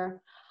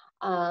here.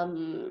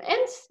 And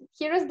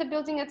here is the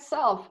building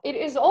itself. It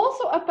is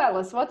also a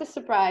palace, what a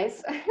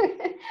surprise.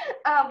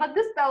 But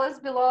this palace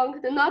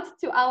belonged not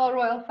to our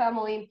royal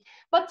family,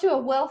 but to a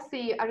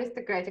wealthy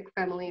aristocratic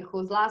family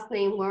whose last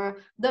name were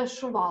the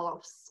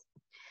Shuvalovs.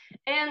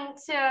 And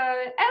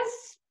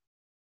as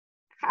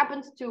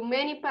happened to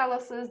many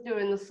palaces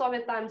during the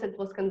Soviet times, it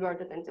was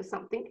converted into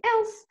something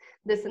else.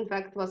 This, in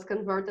fact, was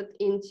converted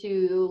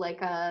into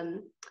like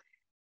a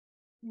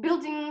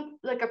building,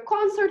 like a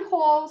concert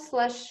hall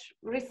slash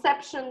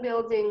reception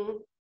building.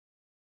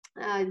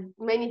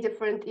 Many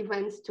different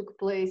events took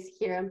place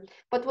here.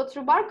 But what's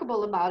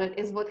remarkable about it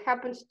is what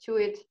happened to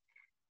it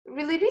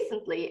really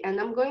recently. And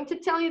I'm going to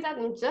tell you that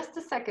in just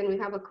a second. We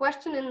have a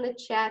question in the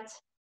chat.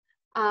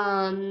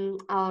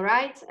 All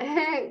right,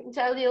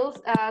 Jalil,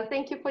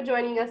 thank you for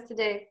joining us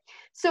today.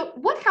 So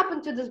what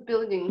happened to this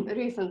building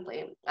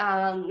recently?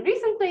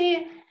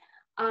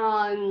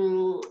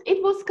 It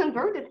was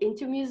converted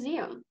into a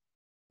museum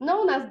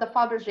known as the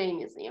Fabergé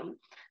Museum.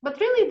 But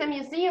really the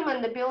museum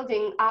and the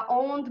building are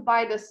owned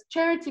by this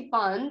charity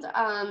fund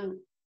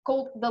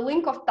called the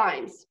Link of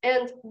Times.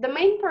 And the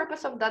main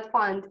purpose of that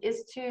fund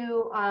is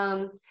to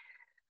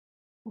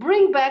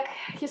bring back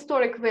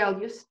historic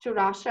values to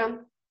Russia,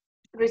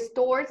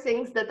 restore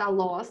things that are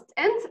lost,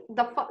 and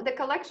the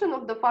collection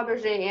of the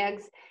Fabergé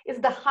eggs is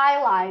the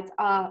highlight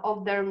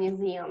of their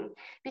museum,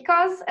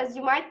 because as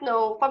you might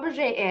know,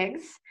 Fabergé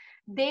eggs,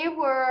 they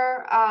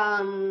were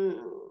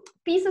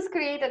pieces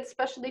created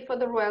especially for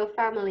the royal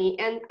family,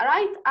 and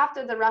right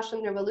after the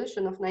Russian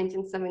Revolution of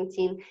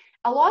 1917,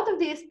 a lot of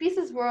these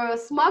pieces were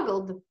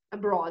smuggled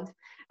abroad.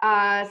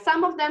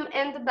 Some of them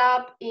ended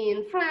up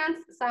in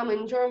France, some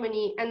in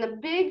Germany, and a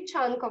big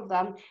chunk of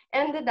them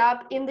ended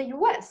up in the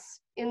US,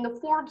 in the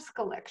Forbes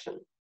collection.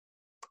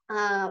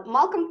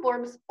 Malcolm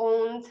Forbes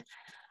owned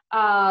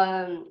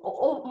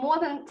more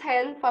than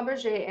 10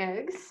 Fabergé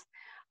eggs,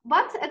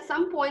 but at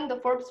some point the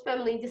Forbes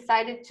family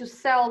decided to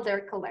sell their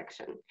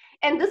collection.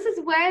 And this is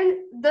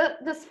when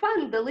this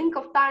fund, the Link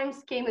of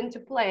Times, came into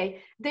play.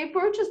 They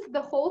purchased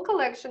the whole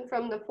collection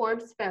from the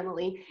Forbes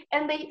family,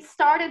 and they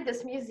started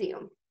this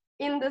museum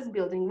in this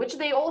building, which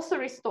they also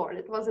restored.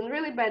 It was in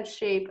really bad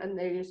shape and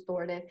they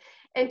restored it.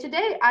 And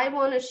today I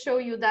want to show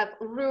you that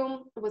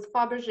room with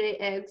Fabergé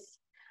eggs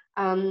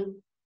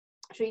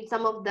Show you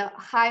some of the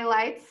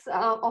highlights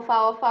of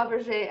our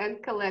Fabergé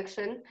egg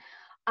collection.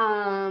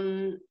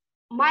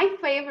 My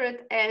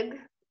favorite egg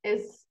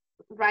is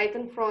right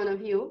in front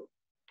of you.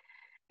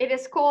 It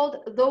is called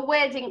the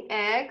wedding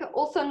egg,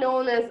 also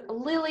known as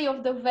lily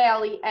of the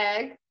valley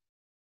egg.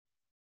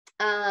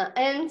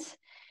 And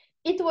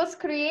it was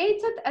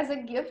created as a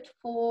gift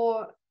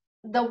for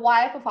the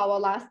wife of our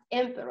last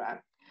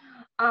emperor.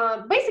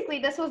 Basically,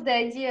 this was the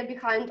idea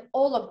behind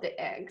all of the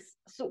eggs.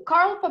 So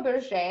Karl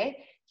Fabergé,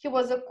 he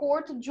was a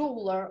court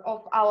jeweler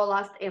of our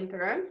last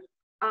emperor.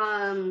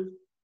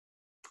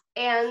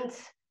 And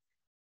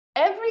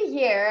every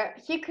year,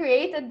 he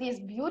created these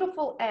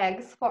beautiful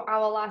eggs for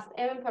our last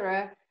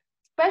emperor,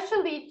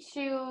 especially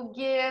to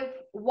give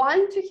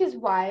one to his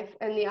wife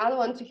and the other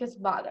one to his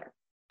mother.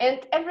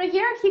 And every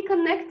year, he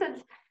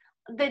connected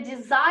the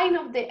design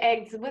of the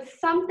eggs with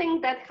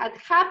something that had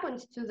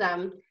happened to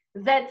them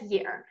that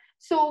year.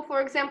 So,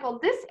 for example,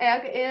 this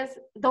egg is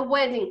the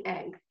wedding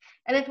egg,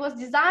 and it was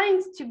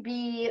designed to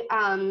be,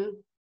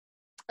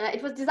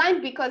 it was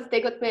designed because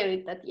they got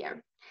married that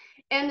year.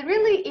 And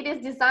really, it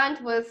is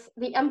designed with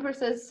the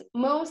Empress's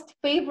most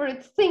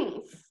favorite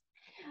things.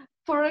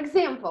 For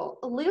example,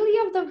 lily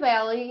of the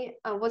valley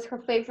was her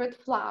favorite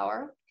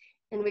flower.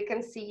 And we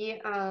can see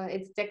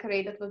it's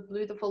decorated with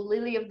beautiful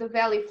lily of the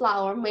valley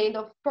flower made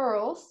of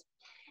pearls.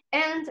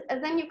 And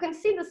then you can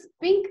see this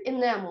pink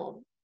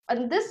enamel.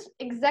 And this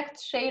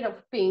exact shade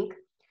of pink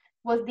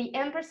was the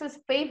Empress's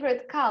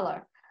favorite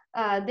color.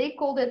 They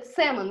called it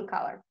salmon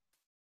color.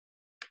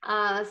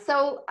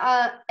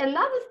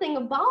 Another thing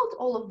about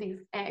all of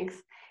these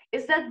eggs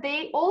is that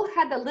they all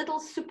had a little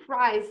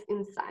surprise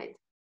inside.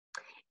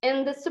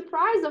 And the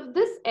surprise of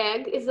this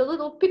egg is a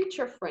little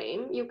picture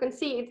frame. You can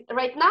see it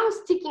right now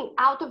sticking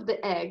out of the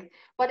egg,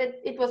 but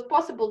it was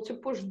possible to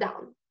push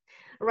down.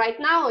 Right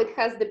now it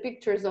has the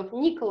pictures of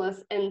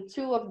Nicholas and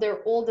two of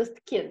their oldest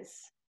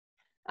kids.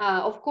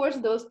 Of course,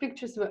 those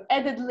pictures were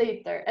added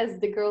later as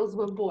the girls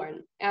were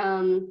born.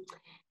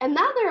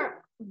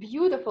 Another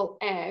beautiful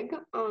egg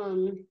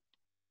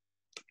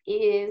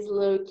is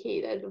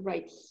located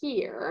right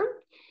here.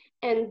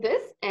 And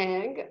this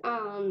egg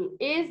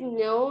is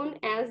known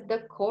as the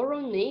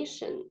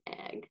coronation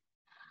egg.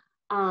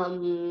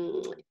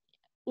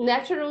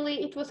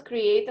 Naturally, it was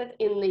created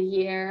in the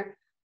year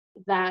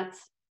that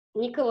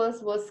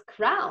Nicholas was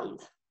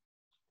crowned.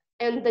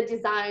 And the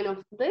design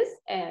of this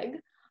egg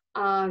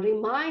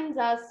reminds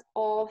us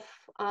of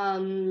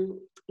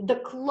the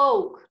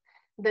cloak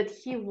that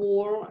he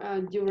wore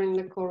during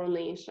the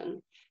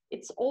coronation.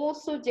 It's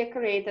also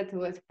decorated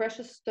with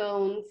precious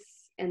stones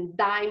and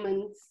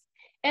diamonds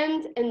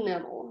and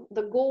enamel.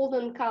 The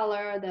golden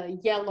color, the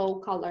yellow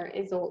color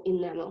is all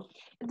enamel.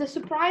 The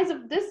surprise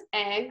of this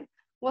egg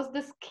was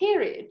this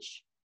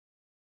carriage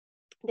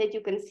that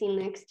you can see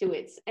next to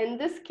it. And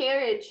this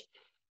carriage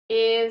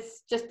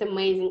is just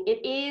amazing.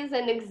 It is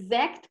an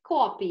exact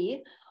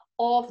copy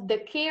of the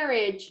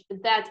carriage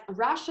that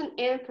Russian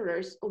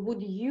emperors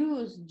would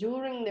use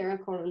during their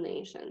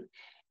coronation.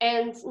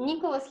 And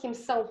Nicholas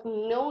himself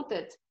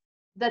noted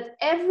that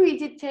every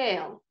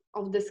detail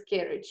of this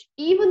carriage,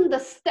 even the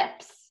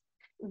steps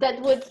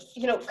that would,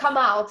 come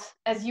out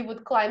as you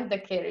would climb the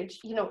carriage,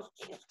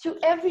 to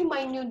every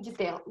minute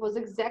detail was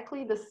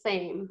exactly the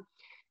same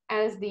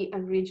as the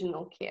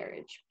original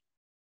carriage.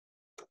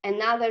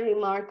 Another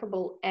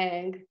remarkable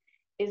egg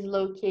is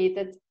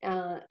located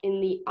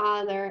in the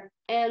other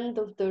end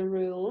of the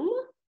room.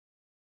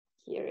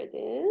 Here it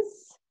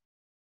is.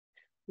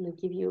 I'm gonna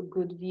give you a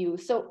good view.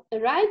 So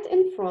right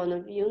in front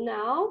of you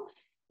now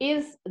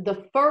is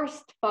the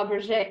first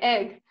Fabergé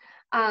egg,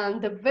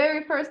 the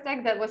very first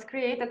egg that was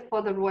created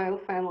for the royal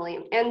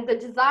family. And the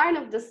design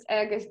of this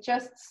egg is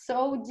just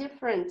so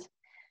different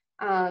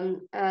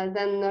than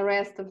the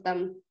rest of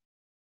them.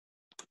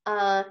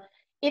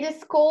 It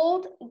is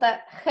called the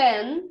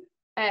hen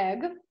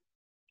egg.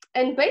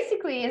 And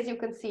basically, as you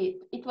can see,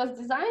 it was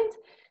designed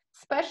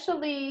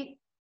specially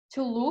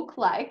to look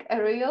like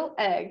a real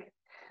egg.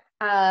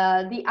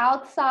 The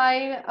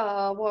outside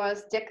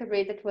was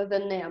decorated with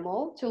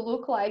enamel to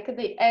look like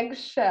the egg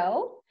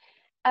shell.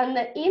 And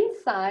the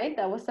inside,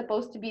 that was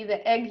supposed to be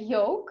the egg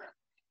yolk,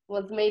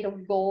 was made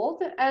of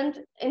gold.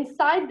 And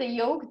inside the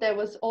yolk, there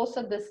was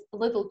also this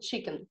little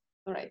chicken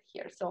right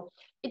here. So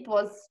it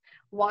was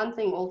one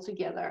thing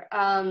altogether.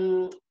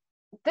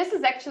 This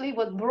is actually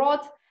what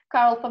brought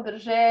Karl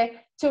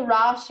Fabergé to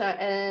Russia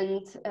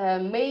and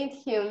made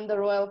him the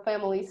royal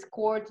family's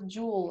court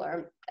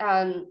jeweler.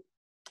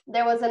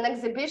 There was an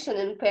exhibition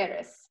in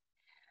Paris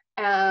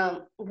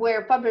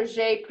where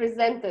Fabergé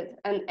presented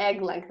an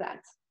egg like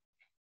that.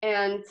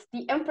 And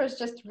the empress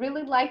just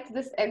really liked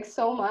this egg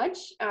so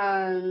much,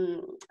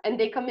 and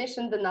they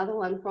commissioned another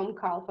one from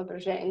Karl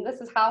Fabergé. And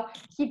this is how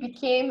he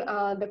became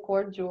the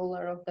court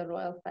jeweler of the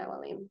royal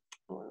family.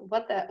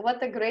 What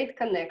a great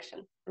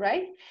connection,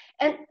 right?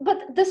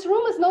 But this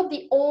room is not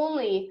the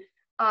only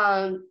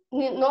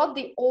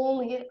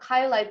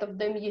highlight of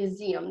the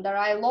museum. There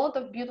are a lot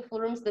of beautiful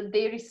rooms that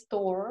they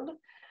restored.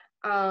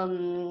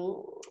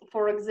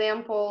 For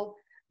example,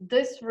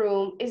 this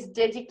room is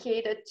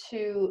dedicated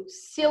to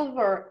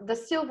the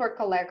silver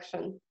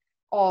collection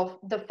of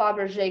the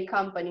Fabergé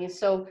company.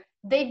 So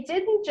they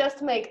didn't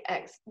just make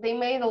eggs, they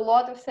made a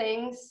lot of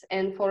things.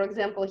 And for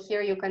example,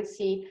 here you can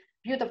see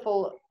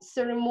beautiful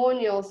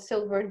ceremonial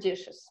silver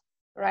dishes,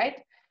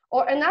 right?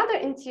 Or another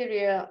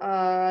interior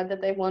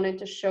that I wanted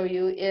to show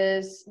you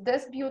is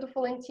this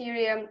beautiful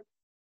interior,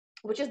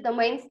 which is the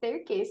main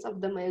staircase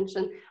of the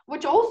mansion,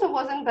 which also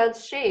was in bad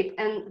shape.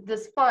 And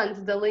this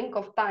fund, the Link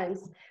of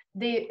Times,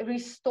 they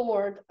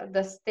restored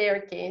the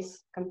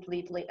staircase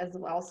completely as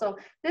well. So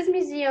this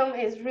museum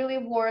is really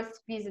worth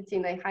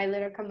visiting. I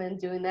highly recommend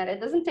doing that. It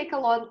doesn't take a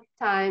lot of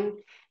time.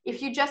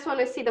 If you just want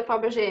to see the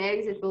Fabergé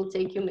eggs, it will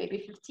take you maybe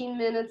 15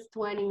 minutes,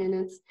 20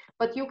 minutes,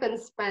 but you can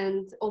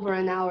spend over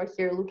an hour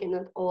here looking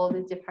at all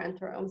the different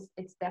rooms.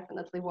 It's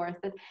definitely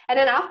worth it. And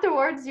then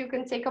afterwards, you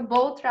can take a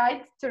boat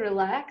ride to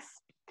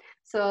relax.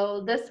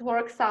 So this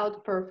works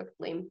out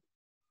perfectly.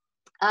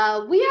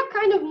 We are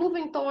kind of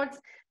moving towards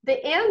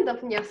the end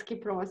of Nevsky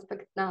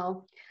Prospect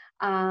now.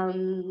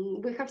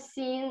 We have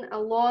seen a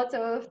lot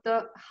of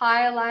the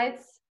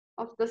highlights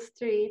of the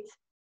street.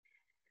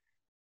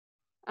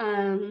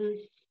 And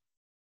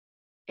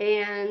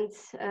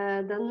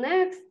the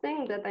next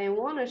thing that I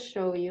want to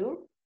show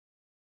you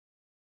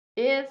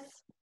is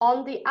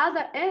on the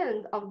other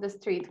end of the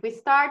street. We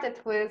started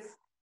with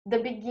the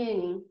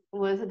beginning,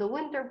 with the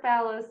Winter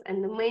Palace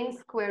and the main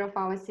square of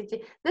our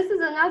city. This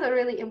is another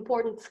really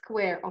important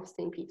square of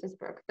St.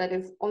 Petersburg that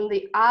is on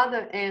the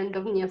other end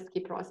of Nevsky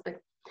Prospect.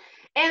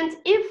 And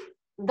if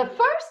the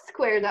first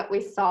square that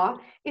we saw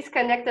is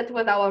connected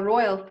with our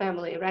royal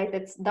family, right?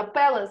 It's the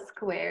palace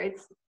square. It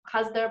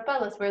has their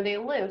palace where they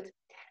lived.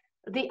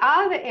 The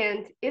other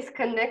end is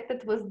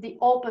connected with the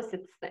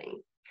opposite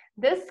thing.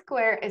 This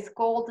square is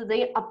called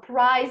the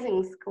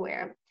Uprising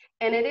Square,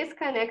 and it is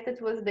connected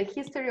with the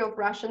history of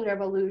Russian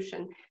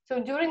Revolution.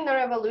 So during the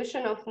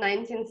Revolution of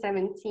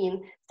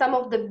 1917, some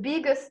of the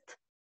biggest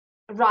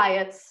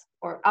riots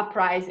or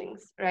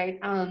uprisings, right,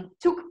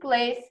 took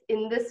place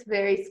in this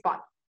very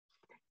spot.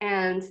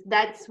 And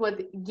that's what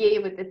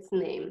gave it its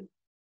name.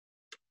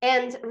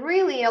 And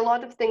really, a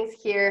lot of things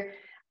here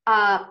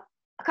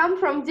come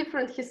from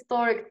different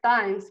historic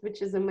times,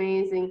 which is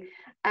amazing.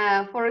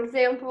 For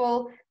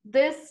example,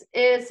 this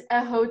is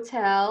a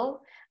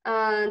hotel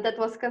that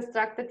was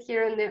constructed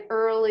here in the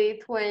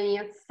early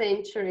 20th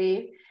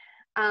century.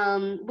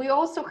 We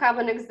also have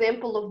an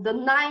example of the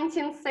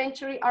 19th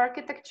century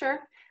architecture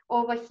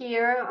over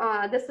here.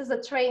 This is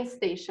a train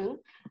station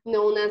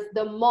known as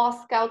the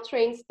Moscow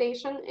train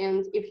station.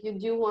 And if you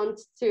do want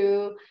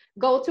to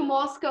go to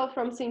Moscow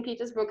from St.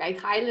 Petersburg, I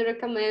highly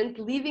recommend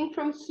leaving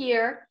from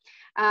here.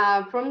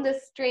 From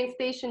this train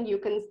station, you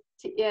can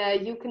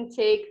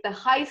take the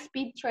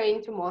high-speed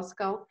train to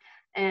Moscow,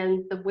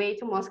 and the way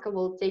to Moscow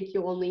will take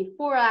you only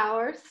 4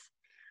 hours,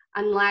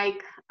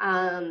 unlike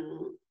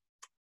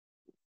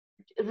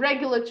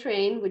regular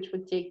train, which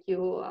would take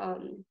you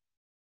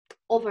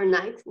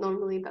overnight.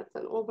 Normally, that's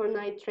an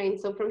overnight train.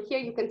 So from here,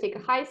 you can take a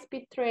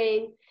high-speed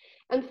train.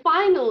 And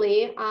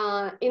finally,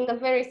 in the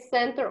very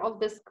center of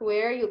the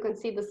square, you can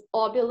see this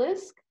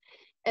obelisk.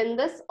 And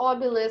this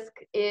obelisk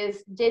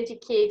is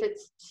dedicated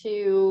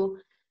to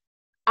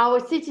our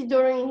city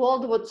during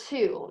World War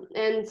II.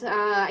 And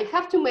I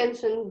have to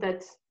mention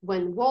that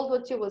when World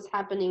War II was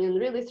happening, and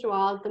really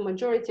throughout the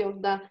majority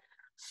of the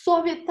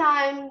Soviet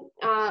time,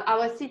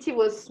 our city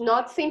was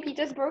not St.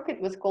 Petersburg,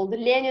 it was called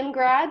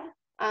Leningrad.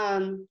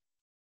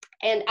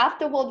 And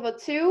after World War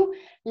II,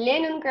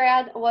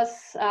 Leningrad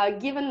was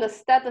given the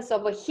status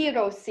of a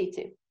hero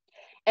city.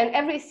 And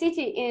every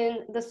city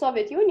in the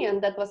Soviet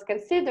Union that was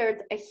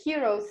considered a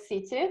hero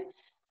city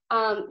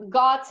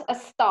got a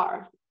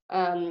star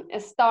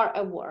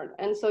award.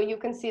 And so you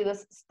can see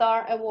this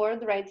star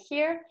award right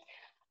here,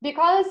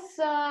 because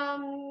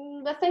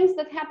the things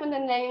that happened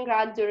in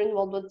Leningrad during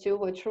World War II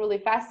were truly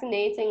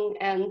fascinating,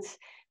 and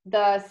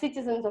the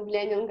citizens of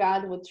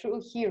Leningrad were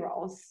true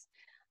heroes.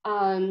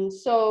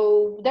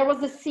 So there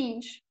was a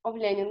siege of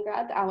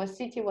Leningrad. Our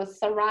city was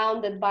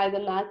surrounded by the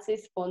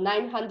Nazis for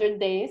 900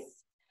 days.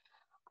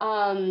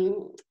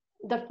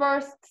 The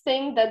first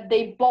thing that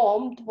they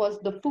bombed was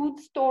the food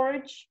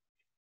storage,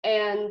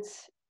 and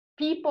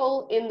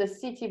people in the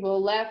city were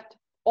left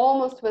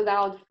almost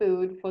without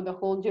food for the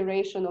whole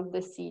duration of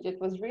the siege. It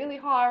was really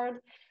hard.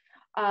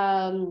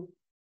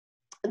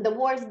 The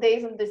worst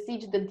days of the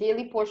siege, the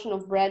daily portion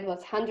of bread was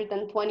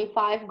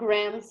 125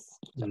 grams,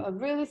 a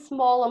really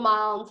small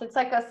amount. It's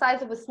like a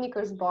size of a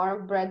Snickers bar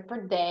of bread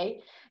per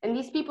day. And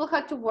these people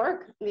had to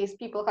work. These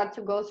people had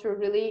to go through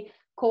really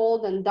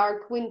cold and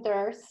dark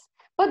winters.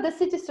 But the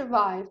city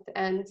survived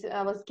and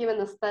was given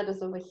a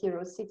status of a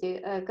hero city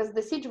because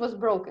the siege was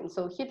broken.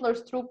 So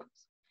Hitler's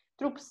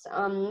troops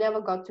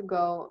never got to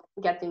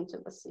get into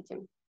the city.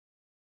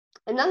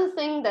 Another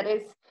thing that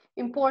is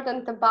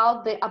important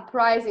about the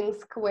Uprising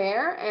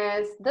Square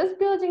is this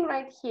building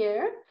right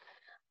here.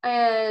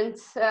 And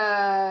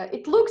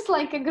it looks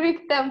like a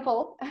Greek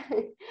temple,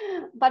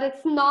 but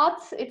it's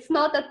not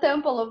a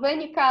temple of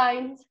any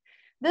kind.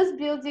 This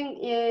building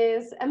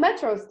is a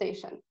metro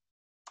station.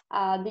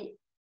 the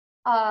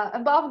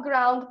above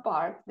ground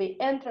part, the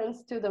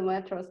entrance to the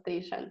metro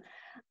station.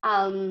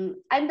 And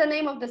the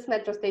name of this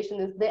metro station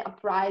is the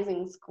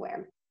Uprising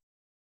Square.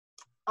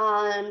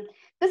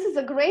 This is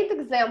a great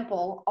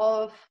example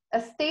of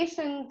a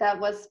station that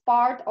was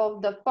part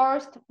of the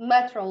first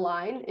metro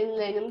line in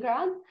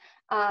Leningrad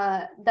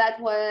that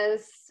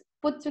was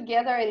put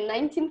together in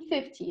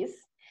 1950s.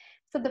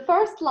 So the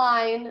first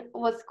line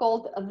was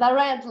called the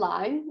Red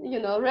Line. You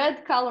know,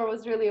 red color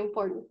was really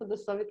important for the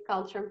Soviet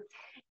culture.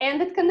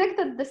 And it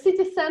connected the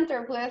city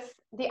center with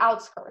the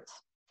outskirts.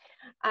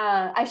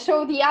 I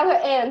showed the other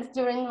end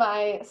during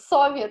my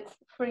Soviet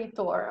free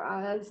tour.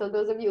 So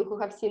those of you who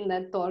have seen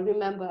that tour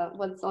remember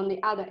what's on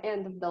the other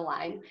end of the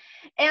line.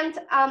 And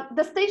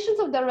the stations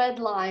of the Red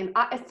Line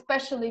are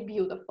especially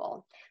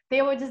beautiful.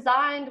 They were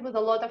designed with a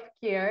lot of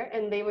care,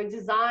 and they were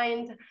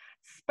designed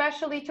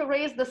especially to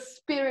raise the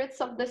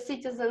spirits of the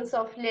citizens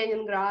of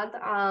Leningrad.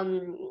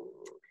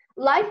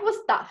 Life was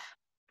tough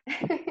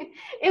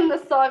in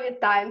the Soviet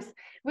times.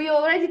 We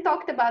already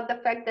talked about the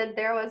fact that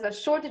there was a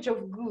shortage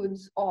of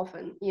goods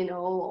often, you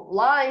know,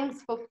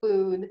 lines for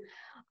food,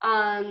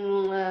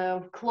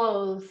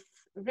 clothes,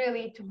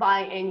 really to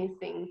buy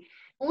anything.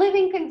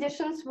 Living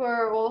conditions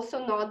were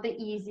also not the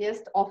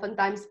easiest.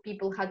 Oftentimes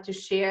people had to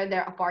share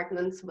their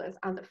apartments with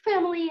other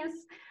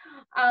families.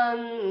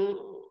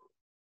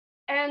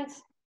 And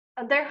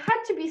there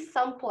had to be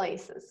some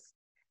places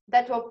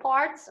that were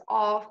parts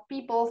of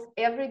people's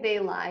everyday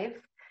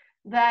life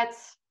that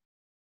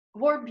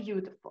were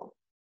beautiful,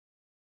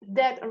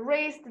 that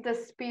raised the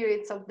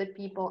spirits of the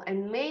people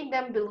and made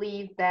them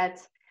believe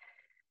that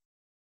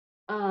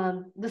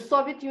the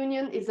Soviet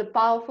Union is a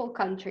powerful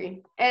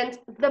country. And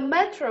the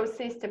metro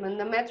system and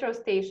the metro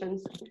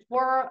stations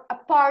were a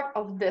part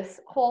of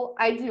this whole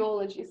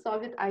ideology,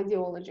 Soviet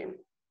ideology.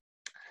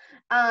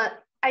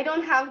 I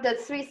don't have the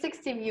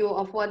 360 view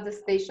of what the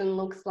station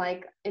looks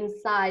like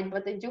inside,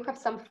 but I do have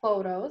some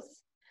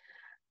photos.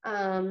 So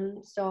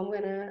I'm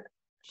gonna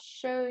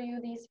show you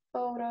these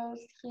photos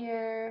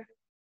here.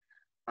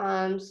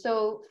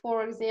 So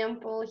for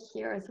example,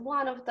 here is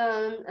one of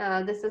them.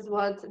 This is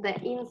what the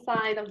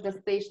inside of the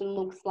station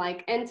looks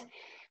like. And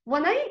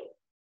when I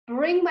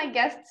bring my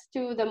guests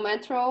to the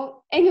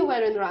metro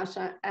anywhere in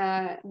Russia,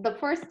 the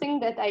first thing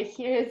that I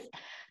hear is,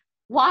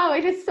 wow,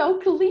 it is so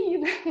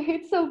clean.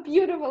 It's so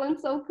beautiful and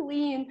so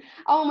clean.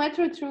 Our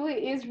metro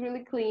truly is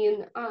really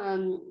clean.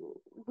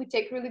 We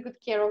take really good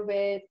care of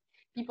it.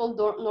 People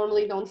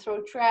normally don't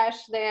throw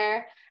trash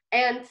there.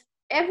 And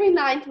every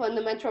night when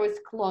the metro is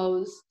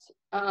closed,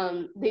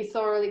 they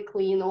thoroughly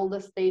clean all the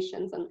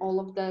stations and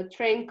all of the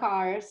train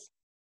cars.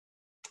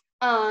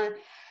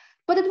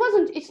 But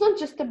it's not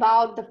just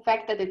about the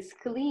fact that it's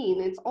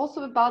clean, it's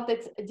also about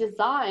its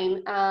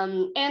design.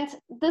 And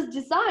this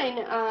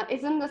design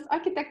is in this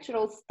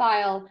architectural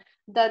style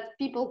that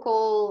people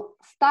call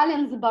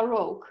Stalin's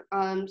Baroque.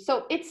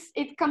 So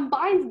it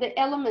combines the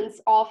elements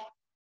of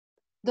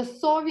the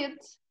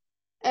Soviet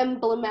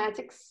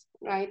emblematics,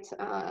 right?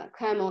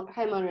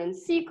 Hammer and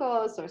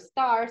sickles or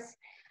stars,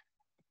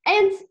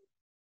 and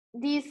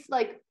these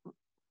like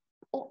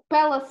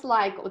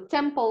palace-like or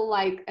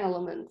temple-like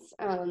elements.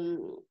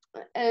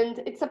 And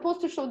it's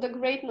supposed to show the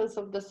greatness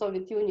of the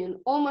Soviet Union,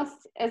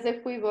 almost as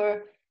if we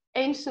were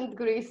ancient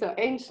Greece or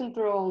ancient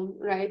Rome,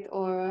 right?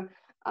 Or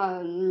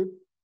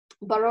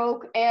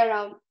Baroque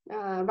era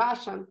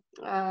Russia.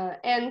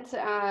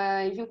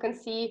 And you can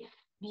see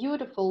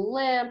beautiful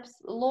lamps,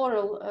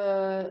 laurel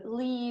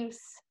leaves,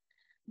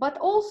 but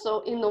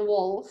also in the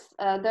walls,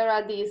 there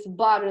are these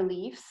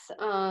bas-reliefs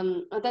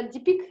that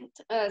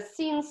depict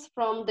scenes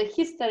from the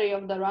history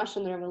of the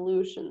Russian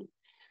Revolution.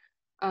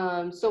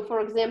 So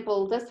for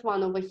example, this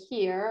one over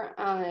here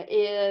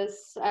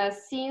is a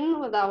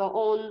scene with our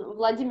own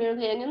Vladimir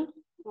Lenin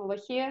over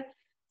here,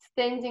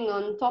 standing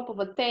on top of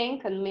a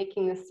tank and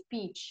making a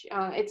speech.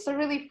 It's a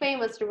really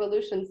famous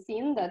revolution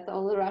scene that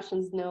all the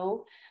Russians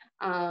know.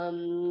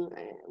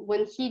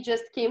 When he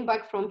just came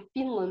back from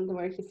Finland,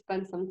 where he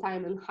spent some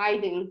time in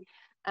hiding,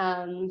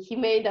 he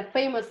made a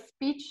famous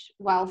speech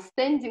while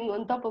standing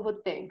on top of a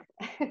tank.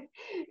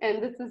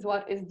 And this is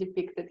what is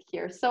depicted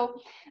here. So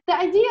the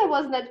idea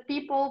was that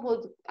people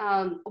would,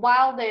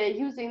 while they're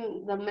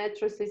using the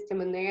metro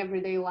system in their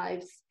everyday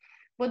lives,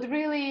 would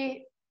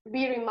really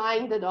be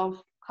reminded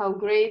of how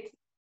great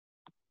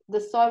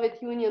the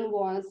Soviet Union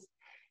was,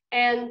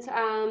 and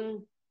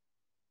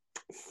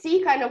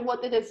see kind of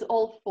what it is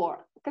all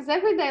for. Because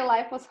everyday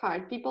life was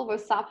hard. People were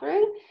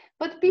suffering,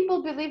 but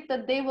people believed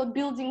that they were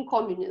building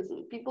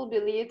communism. People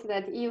believed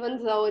that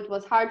even though it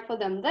was hard for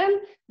them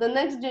then, the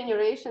next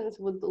generations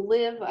would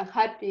live a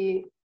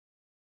happy,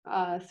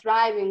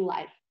 thriving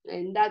life.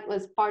 And that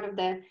was part of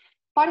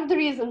the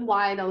reason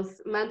why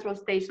those metro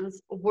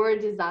stations were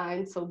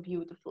designed so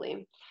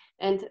beautifully.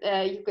 And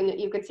you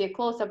can see a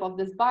close-up of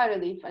this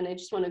bas-relief, and I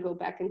just want to go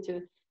back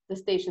into the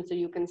station so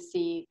you can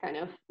see kind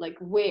of like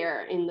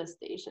where in the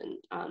station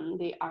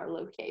they are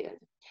located.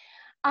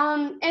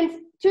 And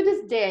to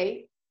this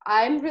day,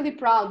 I'm really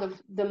proud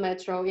of the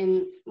metro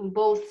in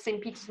both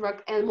St.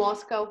 Petersburg and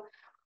Moscow.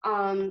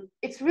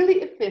 It's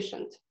really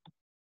efficient.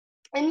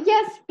 And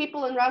yes,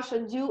 people in Russia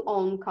do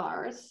own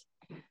cars,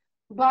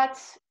 but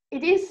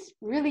it is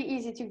really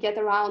easy to get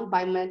around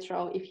by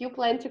metro. If you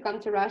plan to come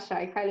to Russia,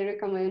 I highly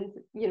recommend,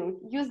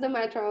 use the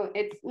metro.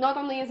 It's not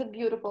only is it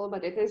beautiful,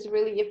 but it is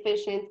really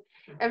efficient.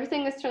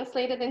 Everything is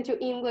translated into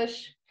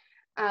English.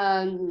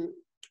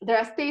 There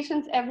are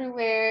stations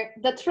everywhere.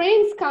 The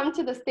trains come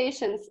to the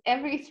stations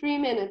every 3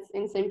 minutes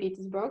in St.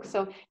 Petersburg.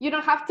 So you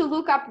don't have to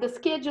look up the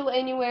schedule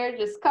anywhere.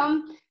 Just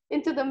come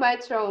into the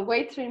metro,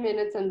 wait 3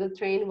 minutes, and the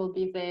train will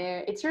be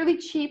there. It's really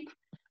cheap.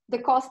 The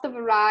cost of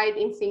a ride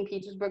in St.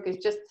 Petersburg is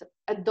just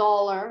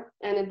 $1,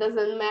 and it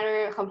doesn't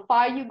matter how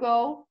far you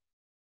go.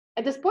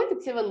 At this point,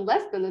 it's even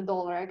less than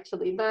 $1,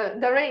 actually.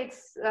 The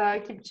rates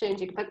keep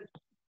changing, but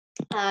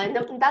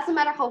it doesn't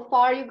matter how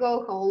far you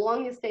go, how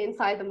long you stay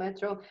inside the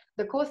metro,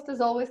 the cost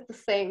is always the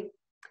same.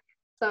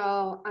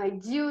 So I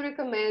do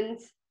recommend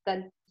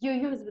that you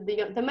use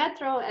the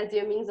metro as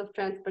your means of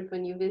transport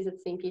when you visit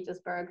St.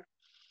 Petersburg.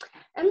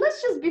 And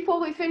let's just, before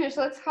we finish,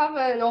 let's have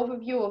an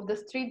overview of the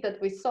street that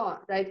we saw,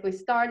 right? We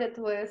started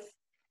with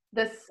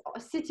this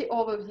city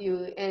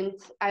overview, and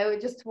I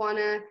just want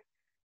to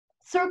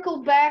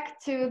circle back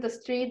to the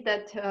street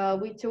that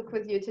we took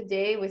with you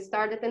today. We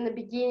started in the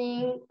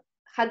beginning,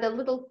 had a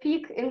little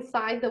peek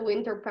inside the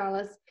Winter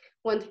Palace,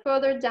 went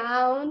further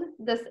down.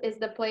 This is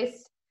the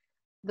place,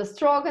 the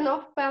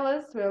Stroganoff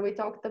Palace, where we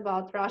talked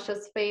about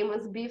Russia's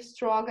famous beef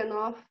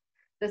stroganoff.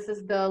 This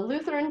is the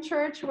Lutheran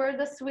church where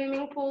the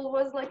swimming pool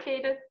was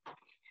located.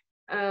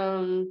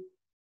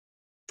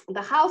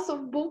 The House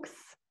of Books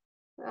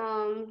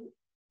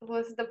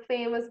was the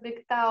famous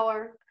big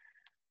tower.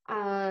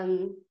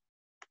 And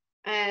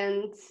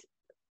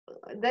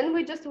then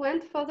we just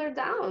went further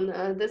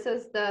down. This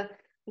is the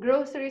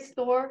grocery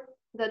store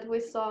that we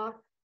saw.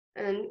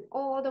 And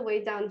all the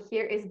way down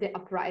here is the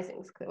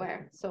Uprising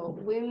Square. So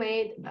we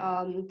made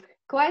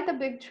quite a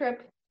big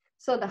trip.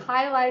 So the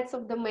highlights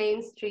of the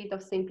main street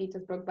of St.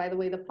 Petersburg, by the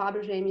way, the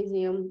Fabergé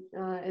Museum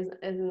is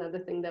another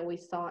thing that we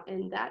saw,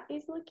 and that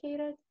is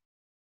located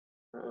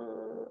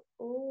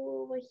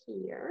over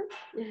here.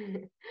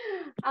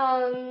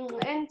 I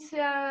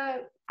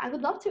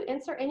would love to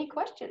answer any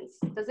questions.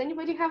 Does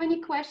anybody have any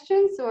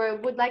questions or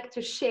would like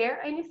to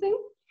share anything?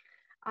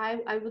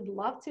 I would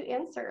love to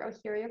answer or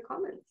hear your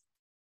comments.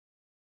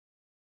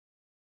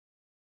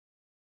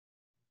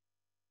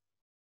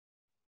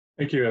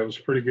 Thank you. That was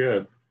pretty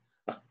good.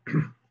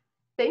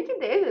 Thank you,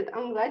 David.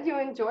 I'm glad you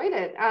enjoyed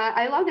it.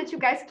 I love that you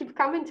guys keep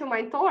coming to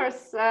my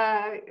tours.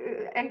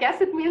 I guess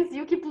it means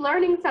you keep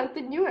learning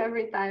something new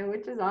every time,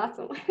 which is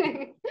awesome.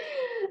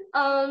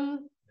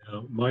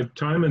 My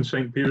time in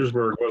St.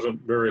 Petersburg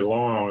wasn't very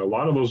long. A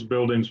lot of those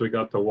buildings we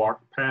got to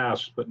walk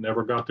past, but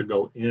never got to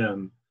go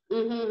in.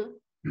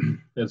 Mm-hmm.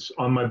 It's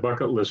on my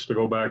bucket list to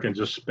go back and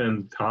just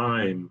spend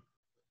time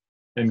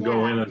and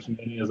go in as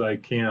many as I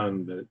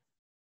can.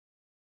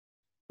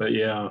 But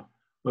yeah,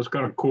 it was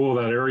kind of cool,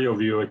 that aerial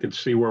view. I could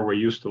see where we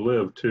used to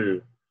live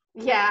too.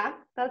 Yeah,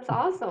 that's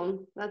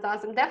awesome. That's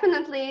awesome.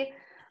 Definitely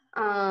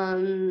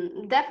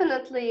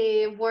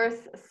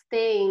worth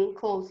staying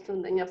close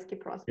to the Nevsky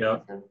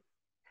Prospect.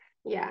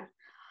 Yeah.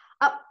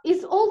 Are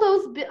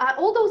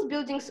all those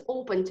buildings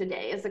open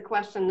today is a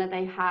question that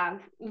I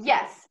have.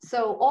 Yes.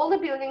 So all the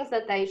buildings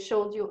that I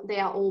showed you, they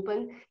are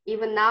open.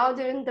 Even now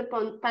during the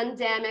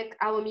pandemic,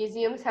 our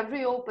museums have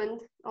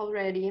reopened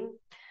already.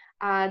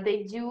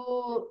 They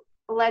do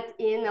let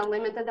in a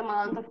limited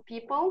amount of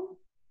people,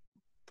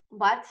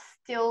 but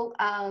still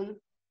a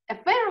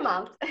fair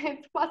amount.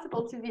 It's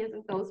possible to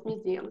visit those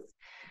museums.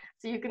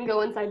 So you can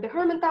go inside the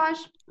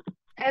Hermitage.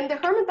 And the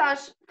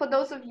Hermitage, for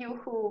those of you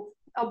who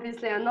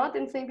obviously are not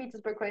in St.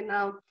 Petersburg right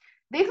now,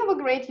 they have a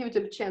great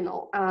YouTube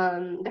channel,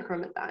 the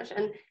Hermitage.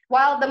 And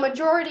while the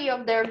majority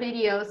of their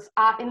videos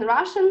are in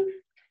Russian,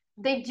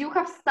 they do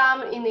have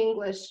some in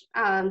English.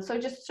 So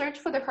just search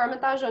for the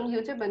Hermitage on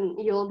YouTube and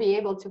you'll be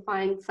able to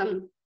find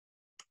some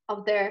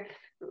of their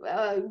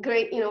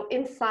great,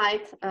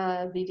 insight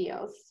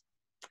videos.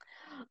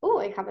 Oh,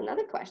 I have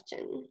another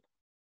question.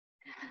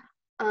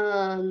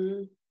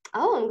 I'm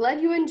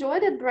glad you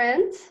enjoyed it,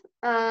 Brent.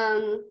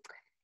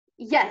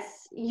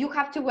 Yes, you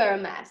have to wear a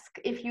mask.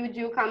 If you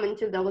do come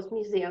into those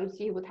museums,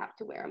 you would have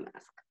to wear a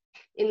mask.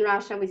 In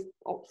Russia,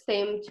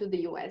 same to the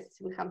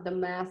US, we have the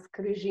mask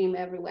regime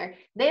everywhere.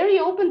 They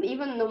reopened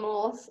even the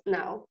malls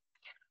now,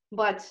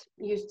 but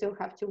you still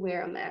have to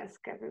wear a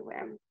mask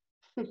everywhere.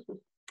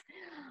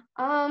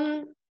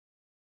 As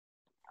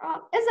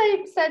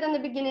I said in the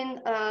beginning,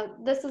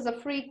 this is a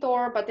free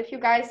tour, but if you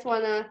guys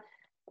want to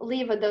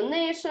leave a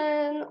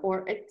donation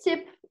or a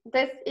tip,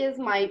 this is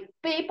my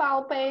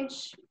PayPal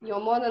page.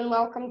 You're more than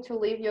welcome to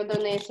leave your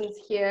donations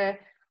here,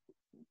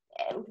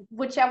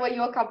 whichever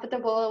you're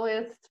comfortable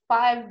with,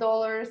 $5,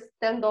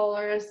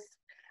 $10.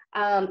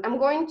 I'm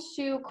going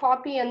to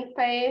copy and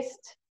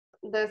paste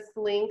this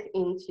link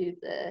into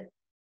the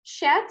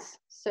chat,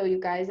 so you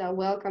guys are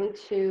welcome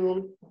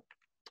to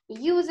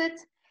use it.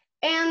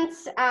 And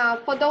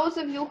for those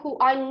of you who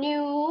are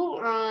new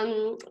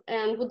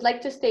and would like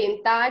to stay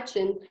in touch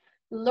and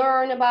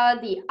learn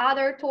about the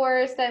other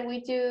tours that we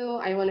do,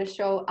 I want to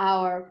show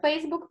our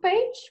Facebook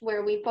page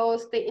where we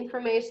post the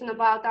information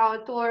about our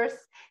tours.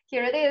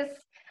 Here it is,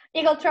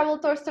 Eagle Travel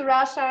Tours to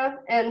Russia.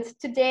 And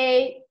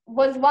today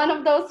was one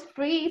of those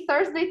free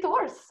Thursday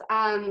tours.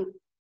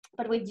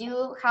 But we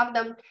do have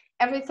them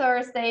every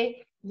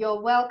Thursday.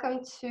 You're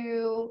welcome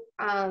to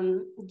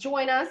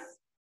join us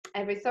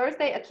every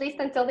Thursday, at least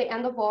until the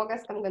end of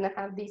August. I'm going to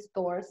have these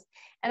tours.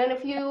 And then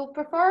if you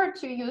prefer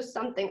to use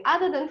something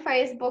other than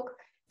Facebook,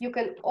 you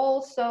can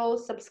also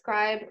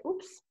subscribe.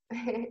 Oops,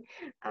 I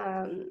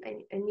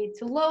need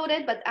to load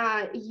it, but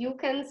you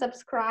can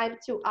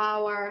subscribe to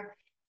our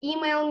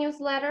email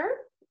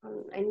newsletter.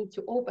 I need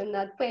to open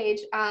that page.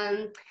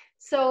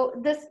 So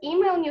this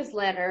email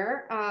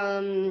newsletter,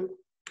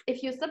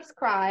 if you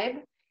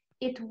subscribe,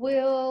 it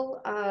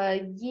will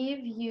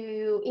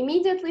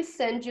immediately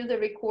send you the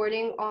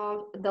recording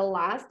of the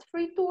last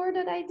free tour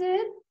that I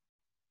did.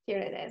 Here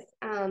it is.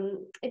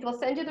 It will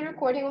send you the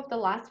recording of the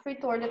last free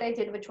tour that I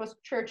did, which was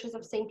Churches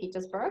of St.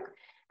 Petersburg.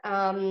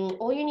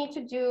 All you need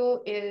to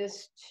do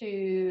is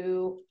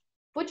to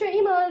put your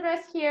email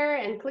address here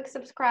and click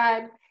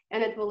subscribe,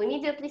 and it will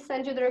immediately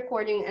send you the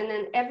recording. And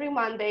then every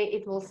Monday,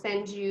 it will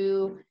send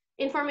you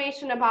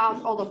information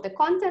about all of the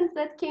content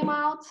that came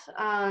out,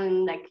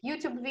 like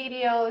YouTube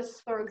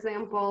videos, for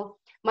example.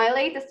 My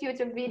latest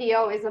YouTube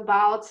video is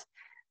about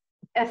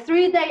a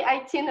 3-day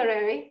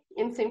itinerary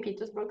in St.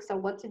 Petersburg. So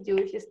what to do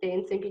if you stay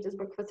in St.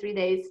 Petersburg for 3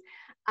 days.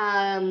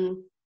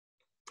 And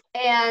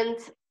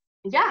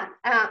yeah,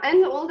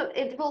 and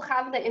it will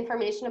have the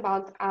information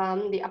about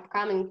the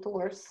upcoming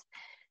tours.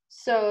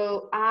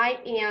 So I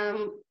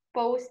am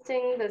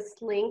posting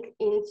this link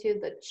into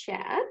the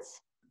chat.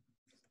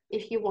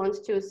 If you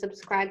want to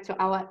subscribe to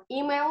our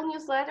email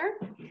newsletter,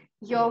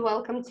 you're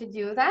welcome to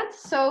do that.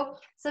 So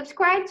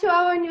subscribe to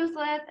our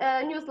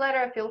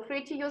newsletter. Feel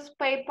free to use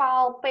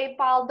PayPal,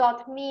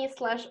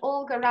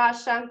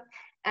 paypal.me/OlgaRussia.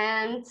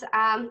 And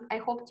I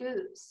hope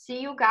to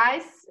see you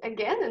guys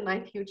again in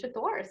my future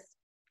tours.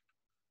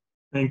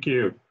 Thank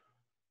you.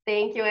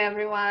 Thank you,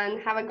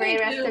 everyone. Have a great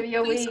rest of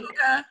your Thanks, week.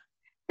 Olga.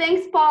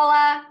 Thanks,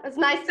 Paula. It's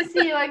nice to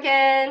see you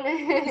again.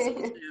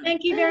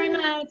 Thank you very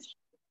much.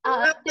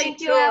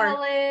 Thank you, tour.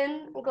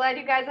 Evelyn. I'm glad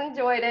you guys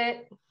enjoyed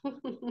it.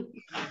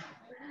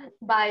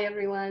 Bye,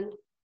 everyone.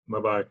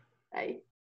 Bye-bye. Bye.